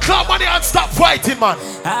blood clot money and stop fighting, man.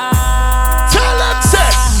 Tell them, say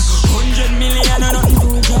 100 million and nothing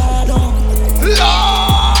for Jordan.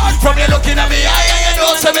 Lord, from you looking at me, I ain't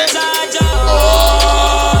no say me.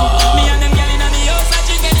 Me and them girl in the house, I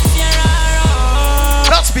drink and it's here.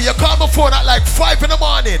 That's me, you call my phone at like 5 in the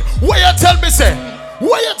morning. What you tell me, say?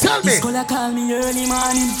 What you tell me? He's gonna call me early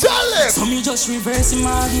morning. Tell him. So me just reverse him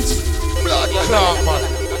mortgage. Blood clot, man.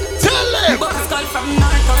 Tell him. But I call from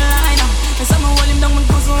North Carolina. And some hold him down with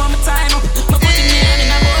guzzle on my time up. My put him in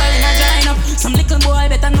a boy in a giant up. Some little boy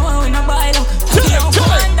better know how in a boil up. Tell him.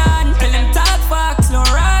 Tell him talk facts, no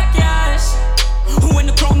rock cash. When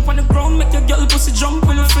the crown on the ground, make your girl pussy jump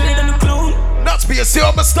when you afraid of the clown. That's me, you see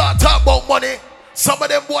how I start talking about money. Some of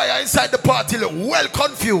them boys are inside the party look well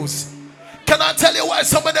confused. Can I tell you why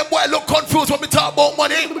some of them boys look confused when we talk about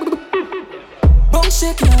money? Bum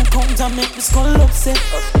shaking and count and make the skull upset.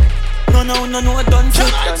 No, I don't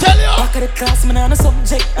Can I tell you? Back of the class, man, on a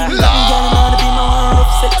subject. Even girl, man, be my one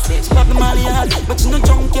upset. Stage pop the money hard, but you no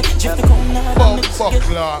drunk yet. Drift the corner, and mix Buck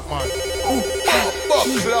clock, man. Buck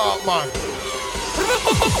clock, man.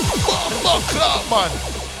 Buck clock, man.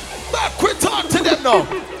 Back, quit talk to them now.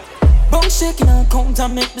 Bum shaking and count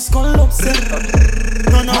and make the skull upset.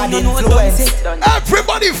 No, I don't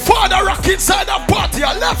Everybody father rock inside that party,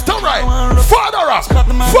 left and right. Father rock,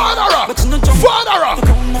 father rock, father rock,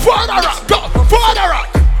 father rock, go, father rock.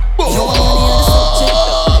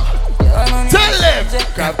 Tell them,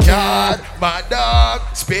 grab card, my dog,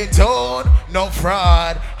 spit on, no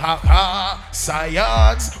fraud. Ha ha,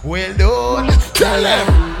 science will do. Tell them.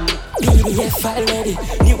 PDF already,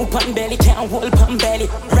 new pan belly, can't hold pan belly.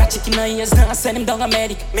 Ratchet in my ears, now send him down a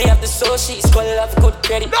medic. May have the soul, she's called love, good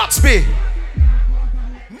credit. Not me.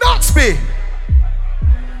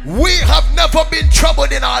 We have never been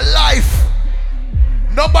troubled in our life.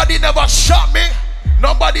 Nobody never shot me,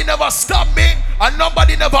 nobody never stopped me, and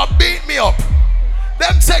nobody never beat me up.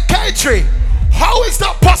 Them say, K3, how is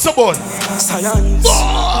that possible? Science.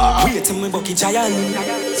 Wait till me bucky giant.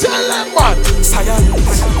 Tell them, man.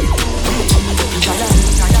 Science.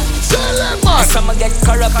 Tell them, man. Some get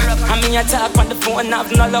corrupt. I mean, I talk on the phone,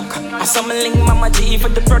 have no luck. I some link Mama G for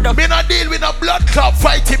the product. Me not deal with a blood clot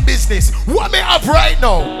fighting business. What me have right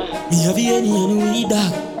now? Me have any weed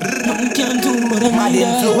dog. Nothing can do but I'm mad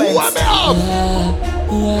influence. What me have?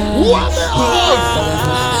 What me have?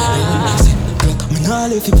 Me nah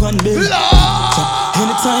left you on bed.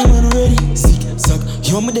 Anytime when I'm ready, sick, suck.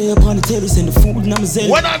 You're my day upon the table, send the food and I'm a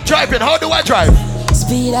when I'm driving, how do I drive?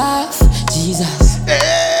 Speed off, Jesus.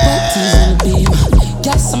 Baptize in the beam.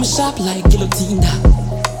 Gas I'm sharp like guillotine.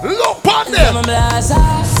 Look on them. I'm blast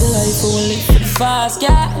off. The life only for the fast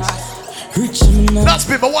gas. Rich enough. That's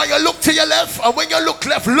me, but when you look to your left and when you look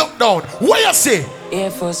left, look down. What you see? Air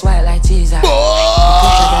Force white like Jesus.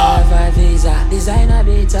 Visa. Designer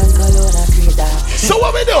beats and color and creed. So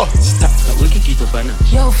what we do? Stop, we kick it up and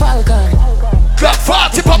yo, Falcon. Clap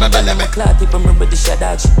 40 on my belly. Clap tip and remember the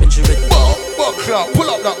shadow. Clap, pull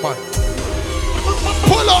up that man.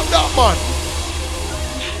 Pull up that man.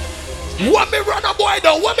 What me run a boy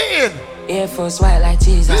down? What me in? Air Force white like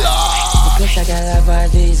Jesus. Because I got a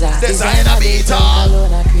visa. Designer beats and color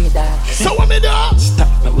and creed. So what me do?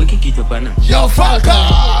 Stop, we kick it up and yo, Falcon.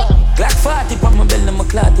 Glock 40 on my belly, my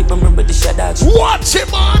clout tip and remember the shadow. Watch it,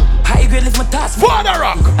 man. High grade is my task. Father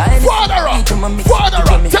rock.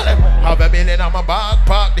 Tell him. Have a million on my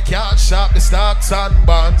backpack, the can't shop, the stocks and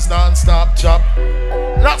bonds, non-stop chop.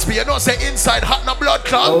 That's me, you know, say inside hot no blood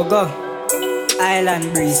clot. Oh, go.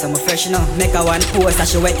 Island breeze, I'm a fresh, you know. Make a one post, that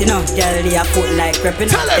she wet, you know. Girl, they a foot like creeping.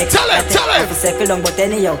 Tell him. If you circle down, but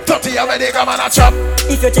anyhow. 30 of a nigga man a chop.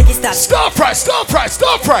 If you check it, start. Stop fry.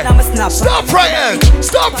 I'm a snap. Stop fry edge. It's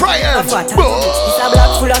a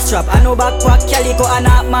black full of strap. I know backpack, calico, and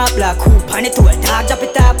a map black. Hoop, and it will tag, drop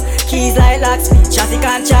it up. Keys like lock speed, chassis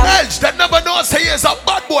can't chop. Edge, that never knows he is a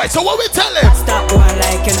bad boy. So what we tell him? Stop going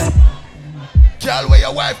like, you know. Girl, where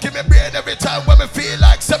your wife give me brain every time when me feel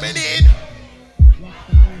like something need.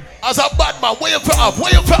 As a bad man, where you fit up?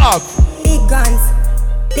 Big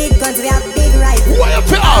guns, we have big rights. Where you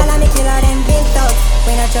fit up? All of me killer them big thugs.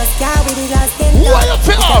 We not just car, we the last in where you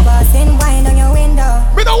fit up? Bustin' wine on your window.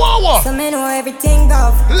 Me no want what? So me know everything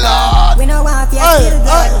go. Lord. We no want your kill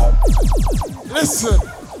blood. Listen.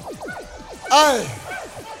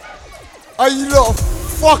 Are you lot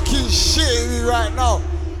fucking shitting me right now?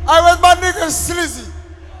 I went my nigga Slizzy.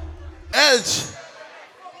 Edge.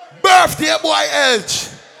 Birthday boy Edge.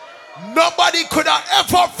 Nobody could have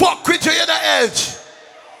ever fuck with you in the Edge.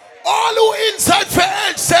 All who inside for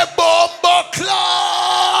Edge say bomba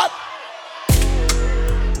clot.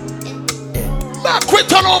 Back we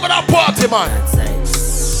turn over that party, man.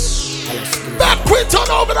 Back we turn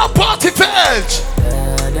over that party for Edge.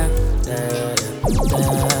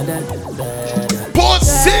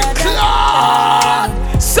 Pussy clot.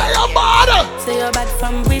 Say your mother. Say you're bad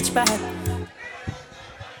from which bad?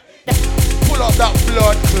 Pull up that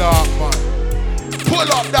blood clot, man.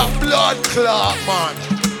 Pull up that blood clot, man.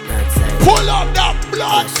 Pull up that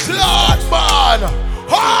blood clot, man.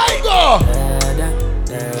 Hi, go.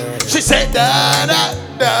 She said, da da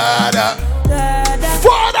da da.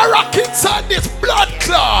 Father rock inside this blood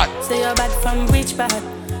clot. Say you're bad from which bad?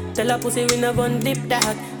 Tell a pussy we never dip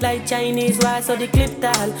dog. Like Chinese wise so the clip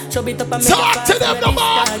tall. Show it up and make talk to them no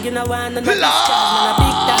more. You know one and a big dog.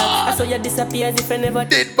 I saw you disappear as if I never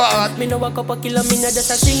did bad. Me know a couple kilo, me not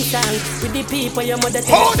just a sing song. With the people your mother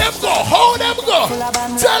hold them go.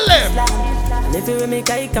 Tell them. And if you with me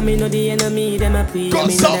kike, me know the enemy. Them a pre, me know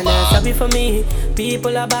the less happy for me.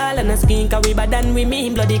 People are ball and a skin. Cause we bad than we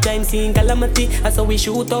mean. Bloody crime scene calamity. I saw we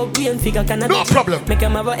shoot up, we and figure cannot. No problem. Make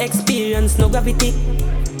them have a experience, no gravity.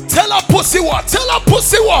 Tell a pussy what? Tell a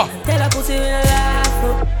pussy we no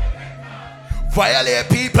laugh. Violate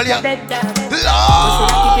people, yeah.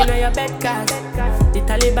 Lord. Keep your bed cause the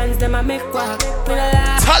Taliban's them a make walk.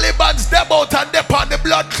 Taliban's them out and them on the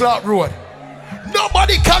blood clot road.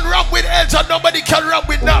 Nobody can run with Edge and nobody can run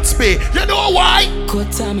with Natsby. You know why?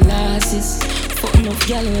 Cut time losses. fuck enough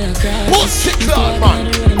gal when I cry. Pussy club, man.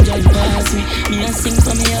 Me and sing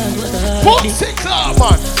for me heart what a heart. Pussy club,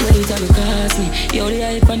 man. What it all cost me? Yo, the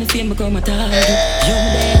hype and the fame become a target. Yo, me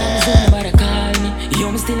there and me zone nobody call me. Yo,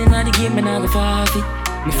 me still in the game and I go forfeit.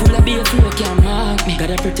 Me full of beer flow can't mark me.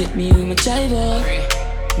 Gotta protect me with my chival.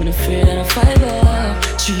 I'm afraid that I fiber.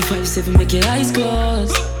 357 make your eyes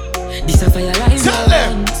close. This a fire line. Tell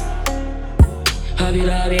them. Hobby,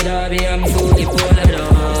 I'm fully polar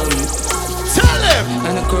down. Tell them.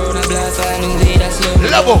 And a corona blast, I know way that's low.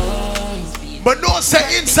 Level. But no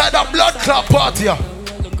say inside a blood clot party.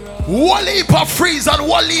 One heap of freeze and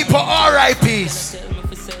one heap of RIPs.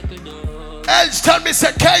 Elge tell me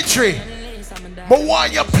say K3. But why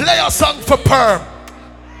you play a song for Perm?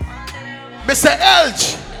 Mr.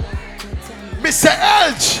 Elge. Mr.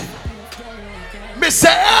 Elge. Mr.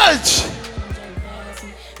 Elge.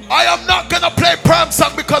 I am not gonna play Perm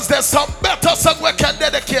song because there's some better song we can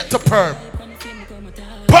dedicate to Perm.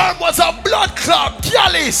 Perm was a blood clot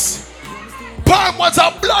Gallus. Perm was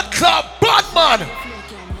a blood clot bad man.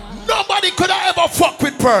 Nobody could have ever fuck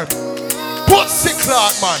with Perm. Pussy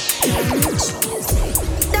clot man.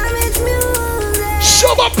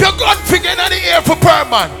 Shove up your gun finger in the air for Perm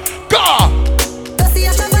man. Go.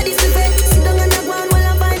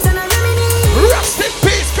 Rest in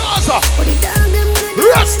peace Gaza.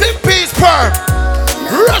 Rest in peace Perm.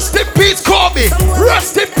 Rest in peace Kobe.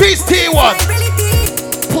 Rest in peace T1.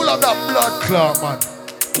 Pull up that blood clot man.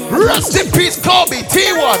 Rest in peace Kobe,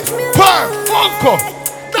 T1, Perm, Funko.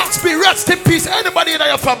 That's me, rest in peace anybody in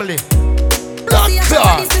your family. Blood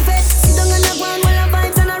clot.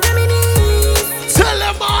 Tell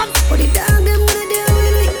them man.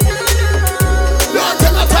 Don't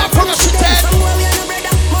tell the time from the shit.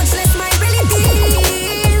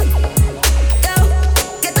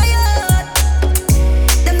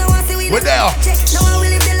 We're there.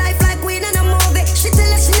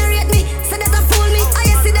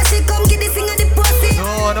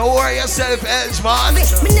 No, don't worry yourself, Edge, man.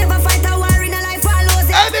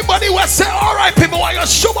 Anybody will say, alright, people, why you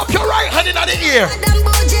shove up your right hand in the ear?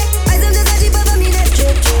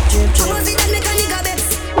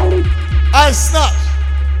 I snap.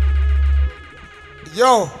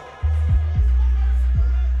 Yo.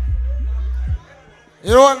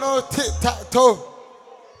 You don't know tic-tac-toe.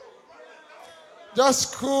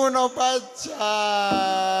 Just cool up a chat.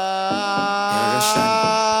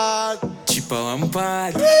 Cheaper one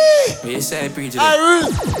part. Where you say I preach it? I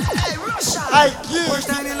read. I give.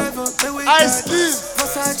 I skip.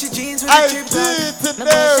 I give to them.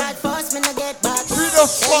 Who the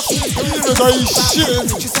fuck are you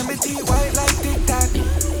shit?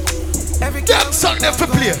 Them song them for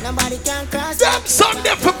play. Them song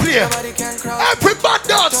them for play. Everybody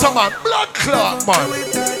dancer man. Blood clot man.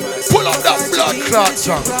 Pull up that blood clot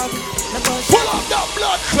song. Pull up that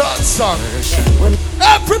blood clot song.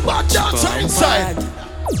 Everybody dancer inside.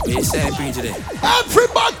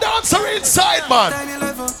 Everybody dancer inside man.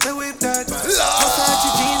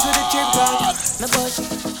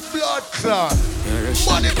 Blood clot.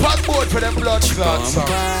 Money pot board for them blood clot song.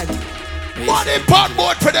 Money pot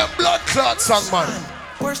board for them blood clot song man.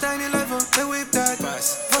 Porsche 911, the whip that.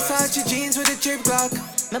 Versace jeans with a chip clock.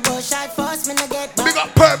 My boy shot fast, me no get back. Big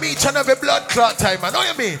up Perm each and every blood clot time, man. Know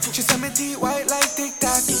you mean? She send me teeth white like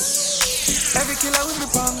tic-tac. Every killer with me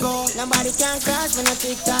pongo. Nobody can cross me no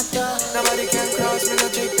tic-tac-toe. Nobody can cross me no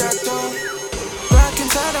tic-tac-toe. Rock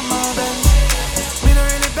inside of my Benz. Me no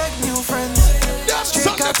really beg new friends. That's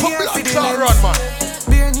something for blood clot run, man.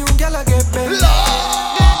 Be a new gal I get bent.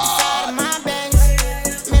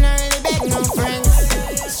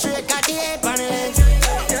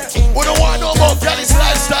 We don't want no more Gallus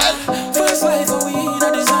lifestyle. First life for we the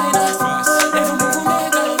designer.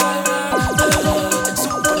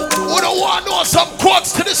 We don't want no some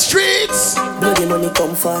quads to the streets. Bloody money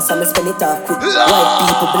come fast, I'ma spend it off quick. White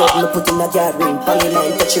people blood, me put in a yard ring. Bang in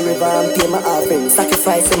line, touch the river and pay my offering.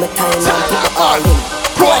 Sacrifice my time and put the all in.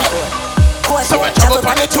 So when jump up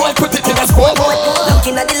on the tour, put it in a scoreboard.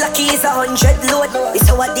 Looking at the lucky is 100 load. It's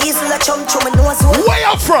how a diesel a chum chum and nose one. Where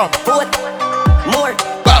you from? Boat. More.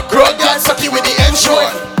 Back road, girl, sucky with the end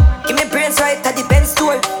short. Give me brains right at the Benz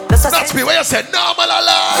store. That's me where you said, no man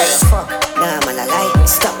alive. Nah man alive.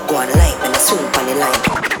 Stop going light and I soon on the line.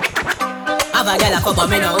 Have a girl a fuck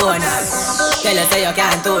me no own her. Tell her say you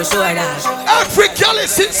can't too sure that. Every girl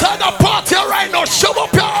is inside the party right now. Show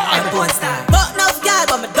up your hand. Fuck enough girl,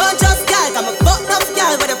 but me don't just girl. Cause me fuck enough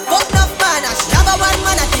girl with a fuck enough man. And she have a one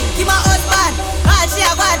man, I think he my husband. And she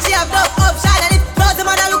have no option. And if close the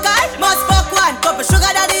mother look at, must fuck one. Couple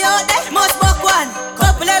sugar daddy out there, must fuck one.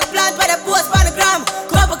 Couple implant by the post on the gram.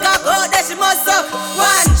 Couple cock out there, she must suck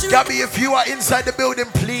one. She Gabby, if you are inside the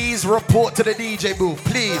building, please report to the DJ booth,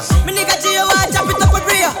 please. Me nigga Gio, I chop it up with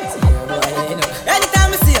Rio.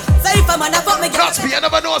 Anytime I see you, say if I'm on a fuck me. That's me, I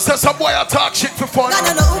never know, say some boy I talk shit for fun. I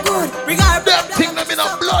don't know who good. Regard them thing them in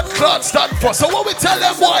a blood clot stand for. So what we tell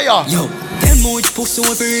them, why? Yo, them much pussy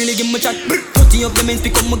if you really give me chat. Putting up the men's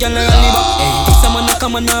pick up my gal and rally back. Hey, someone a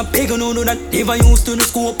come and a beg no do that. Never used to the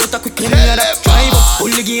scope, but I quickly me a that. Drive up,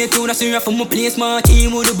 pull the gate to the serious from my place. My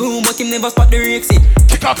team with the boom, but him never spot the exit.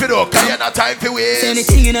 Kick off it up, cause you not time for waste. Say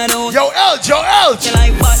anything in a note. Yo, Elge, yo, Elge. You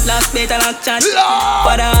like what last better like chat.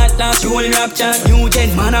 For the hot last rolling rap chat. New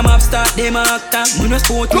gen, man I'm up start, them a actor. When we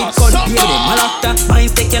sport with gun, beer them a actor.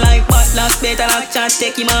 Minds take you like what last better like chat.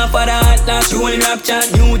 Take him off for the hot last rolling rap chat.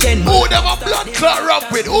 New gen. Who them a blood clot rap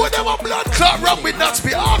with? Who them a blood clot rap with? Not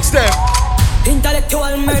be asked them.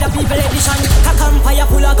 Intellectual murder people edition. A campfire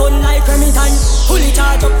full of gun like Remington. Fully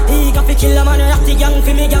charged up, he got fi kill a man. Rock the gang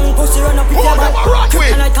fi me gang. Pussy run up with your back.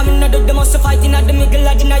 And I come in the must fight in the middle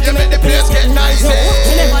of the night. You make the place get nice. You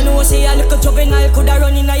never know, say a little juvenile coulda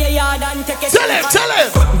run in your yard and take it. Tell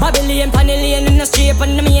him. Babylon, Panellian in the street,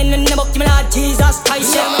 and the main in the book, my Lord Jesus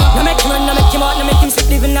Christ. No make him run, no make him out, no make him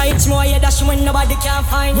sleep, living a itch more. Yeah, that's when nobody can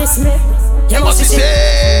find this me. You must be sick.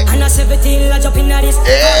 And I 17, I jump in at this.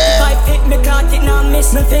 45 hit me, caught it, now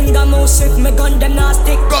miss. My finger move swift, my gun them now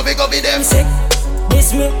stick. Go be them sick.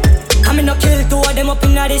 This me. I'm in no kill two of them up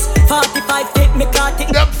in this. 45 hit me, caught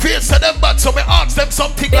it. Them face of them back, so me ask them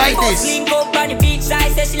something like this. Link up on the beach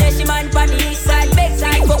side, say she let she man on the east side. Big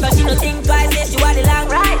side, focus, she no think twice, say she want the long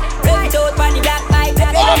ride. Rev it out on the black bike.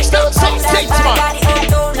 Ask them something,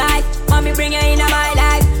 man. Mommy bring her in my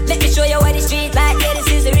life. Let me show you what the street like. Yeah, this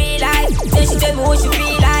is the real life. Then she tell me what she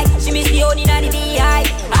feel like. She miss the only and the beehive.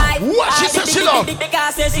 What she said she love?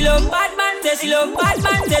 Because say she love bad man, say she love bad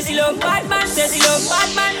man, say she love bad man, say she love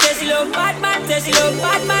bad man, say she love bad man, say she love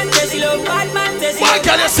bad man, say she love bad man, say she love. Why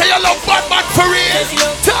can you say you love bad man for real?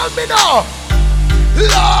 Tell me now.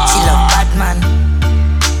 Love. She love bad man.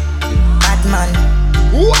 Bad man.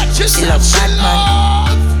 What she she said love she bad love?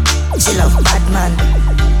 Man. She love bad man.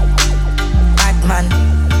 Bad man.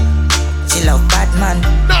 She love bad man.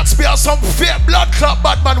 Not be some fake blood clot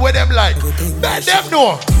bad man with them like. Let them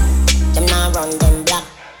know. Them now run them black.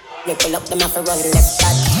 We pull up them off and run left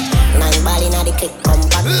back. 9 ball inna the click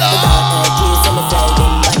compact.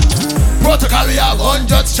 Protocol we have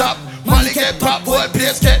 100 chop. Molly get pop, boy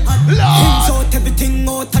place get Lord. Out everything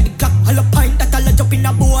out of the clock. All a pint that all a jump in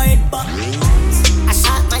a boy head back. A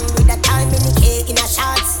shot man with a time in the cake in a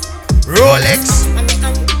shots. Rolex. And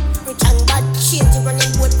rich and bad. Change the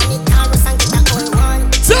running boat and the Taurus and get a whole one.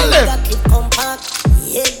 Tell him. Click compact.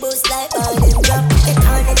 Head boost like all them drop.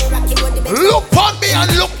 Look on me and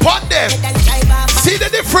look on them. See the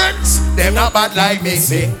difference? Them not bad like me,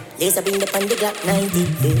 see. Laser beam up on the Glock 90.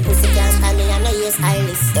 Pussy can't stand me and no use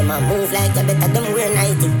stylist. Them a move like you better them wear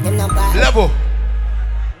 90. Them not bad. Level.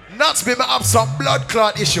 Not be me have some blood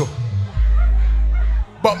clot issue.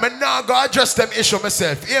 But me now go address them issue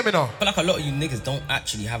myself. Hear me now? I feel like a lot of you niggas don't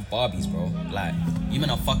actually have Barbies, bro. Like, you men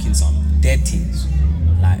are fucking some dead things.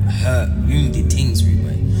 Like hurt, wounded things, boy.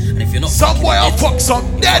 And if you're not some boy, I'll fuck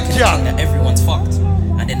some dead girl. That everyone's fucked.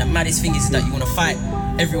 And then the maddest thing is that you wanna fight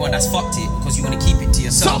everyone that's fucked it because you wanna keep it to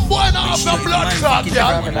yourself. Some boy now have no blood clot,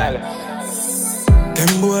 girl.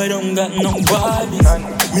 Them boy don't got no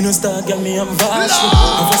Barbies. Me no star girl, me have varsity.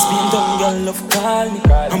 If I spin down, girl love call me.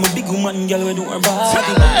 I'm a big woman, girl we do her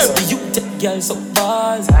body. So you take girl so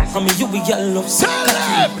bars. I'm a you be girl love so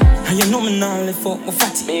cocky. And you know me now live for my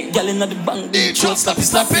fatty. Girl inna the bank, they throat slap it.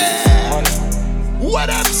 What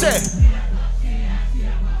them say?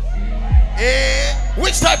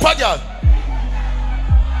 Which type of girl?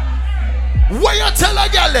 What you tell a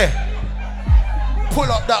girl there?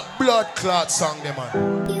 Pull up that blood clot song, them man.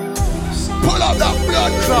 Pull up that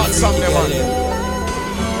blood clot song, them man.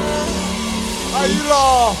 Are you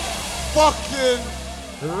all fucking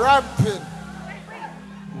ramping?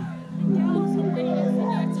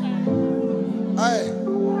 Aye.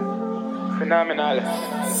 Phenomenal.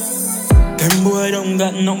 Them boy don't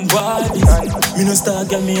got no Barbies. Me no star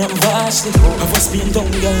girl, me have varsity. I was being down,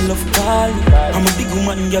 girl love call me. I'm a big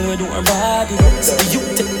woman, girl we do her body. So you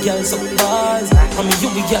take girl so bars. I'm a you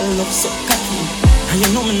be girl love so cocky. And you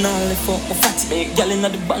know me now live for my fatty. Girl inna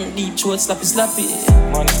the bank, deep throat slappy.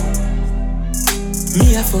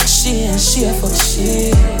 Me a fuck she and she a fuck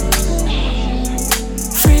she.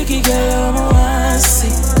 Freaky girl, I'm a wanna see.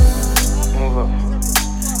 Move up.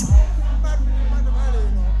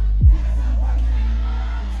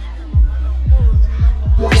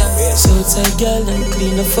 So Outside girl, then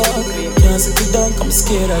clean the fuck. Can't sit it down, I'm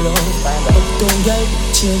scared of love. Uptown girl,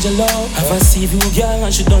 change your love. Have a see you girl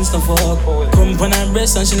and she done stuff fuck. Come on her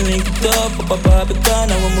breast and she link it up. Up a Barbican,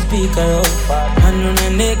 I want me pick her up. Hand on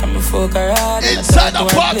her neck and me fuck her hard. Inside the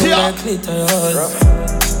party,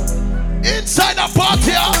 inside the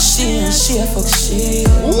party, she fuck she.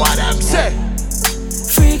 What them say?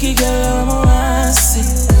 Freaky girl, I'm a wassy.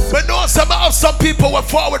 But know some people were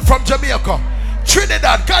forward from Jamaica,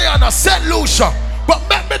 Trinidad, Guyana, St. Lucia. But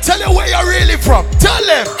let me tell you where you're really from. Tell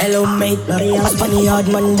them. Hello mate, buddy, I'm funny hard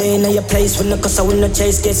Monday. Now your place when the cause I win the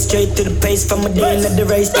chase. Get straight to the pace from a day in the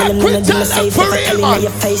race. Tell them when I do my safe. If I tell you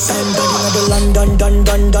your face, I'm done the London, dun.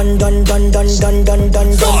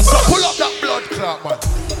 So pull up that blood clot, man.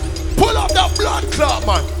 Pull up that blood clot,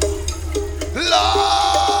 man.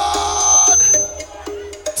 Lord,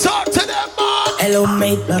 talk to them, man. Hello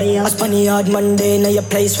mate, buddy, I'm funny hard Monday. Now your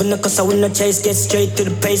place when the cause I win the chase. Get straight to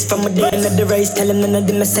the pace from a day in the race. Tell them none of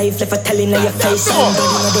them are safe. If I tell you now your face, I'm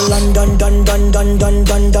done the London, dun.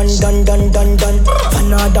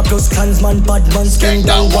 Another plus clansman, bad man, skin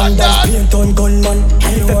down, one dance, paint on gunman.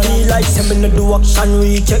 And if I feel like sending the action,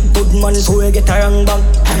 recheck good man, so we get a wrong bang.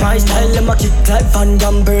 My style, them a kick like Van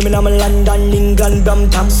Damme, Birmingham, London, England,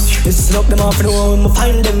 Brampton. It's knock them off, no, I'ma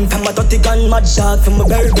find them. From a 30 gun, mad dog, from a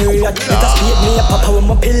Burberry. Let us beat me up, papa,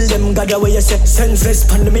 I'ma pill them. God, away you say, senseless,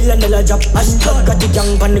 pan the $1 million job. Hashtag got the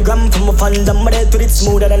young pan the gram from a fan. I'm ready to it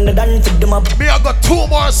smoother than the dance, fit them up. Me, I got 2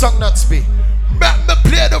 more songs that's me. Let me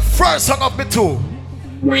play the first song of me too.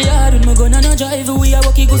 We are in my gun and a drive. We are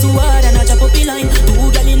walking goes hard and a chop up the line.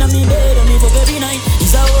 2 gal in a me bed and me fuck every night.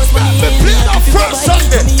 It's a horse money. Let me play the first song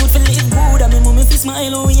then. Me youth feel live good and me mommy feel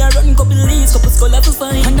smile. We are running couple leaves, couple skull have to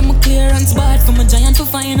find. And I'm a clearance bad from a giant to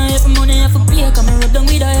find. I have money, I have to pay, come and rub down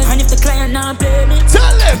with her. And if the client not play me,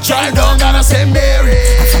 tell them try down and I say Mary.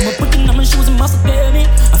 I'm a putting on my shoes and must pay me.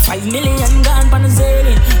 A 5 million gone pan a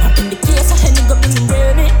zailing. Up in the case I had to go in the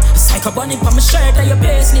gravy. Psycho bunny on my shirt and your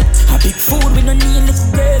payslip. A big food we don't need little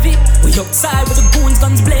gravy. We outside with the goons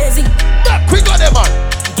guns blazing. That quick on them, man.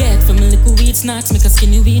 Get from a little weed snacks, make a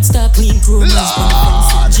skinny weed stop. Clean crew,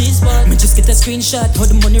 G-spot. Me just get a screenshot, how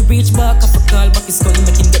the money reach back. Up a call back his skull,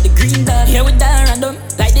 make him get the green dot. Here we die random,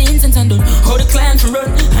 like the incense and done. How the client from run,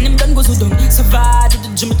 and him done goes who done. Survive with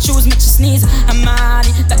the gym, choose, make you sneeze. I'm mad,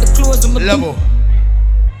 that the clothes on my level.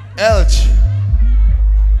 Elch.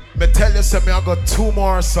 Me tell you something, I got 2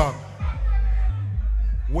 more songs.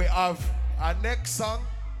 We have our next song.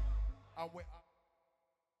 And we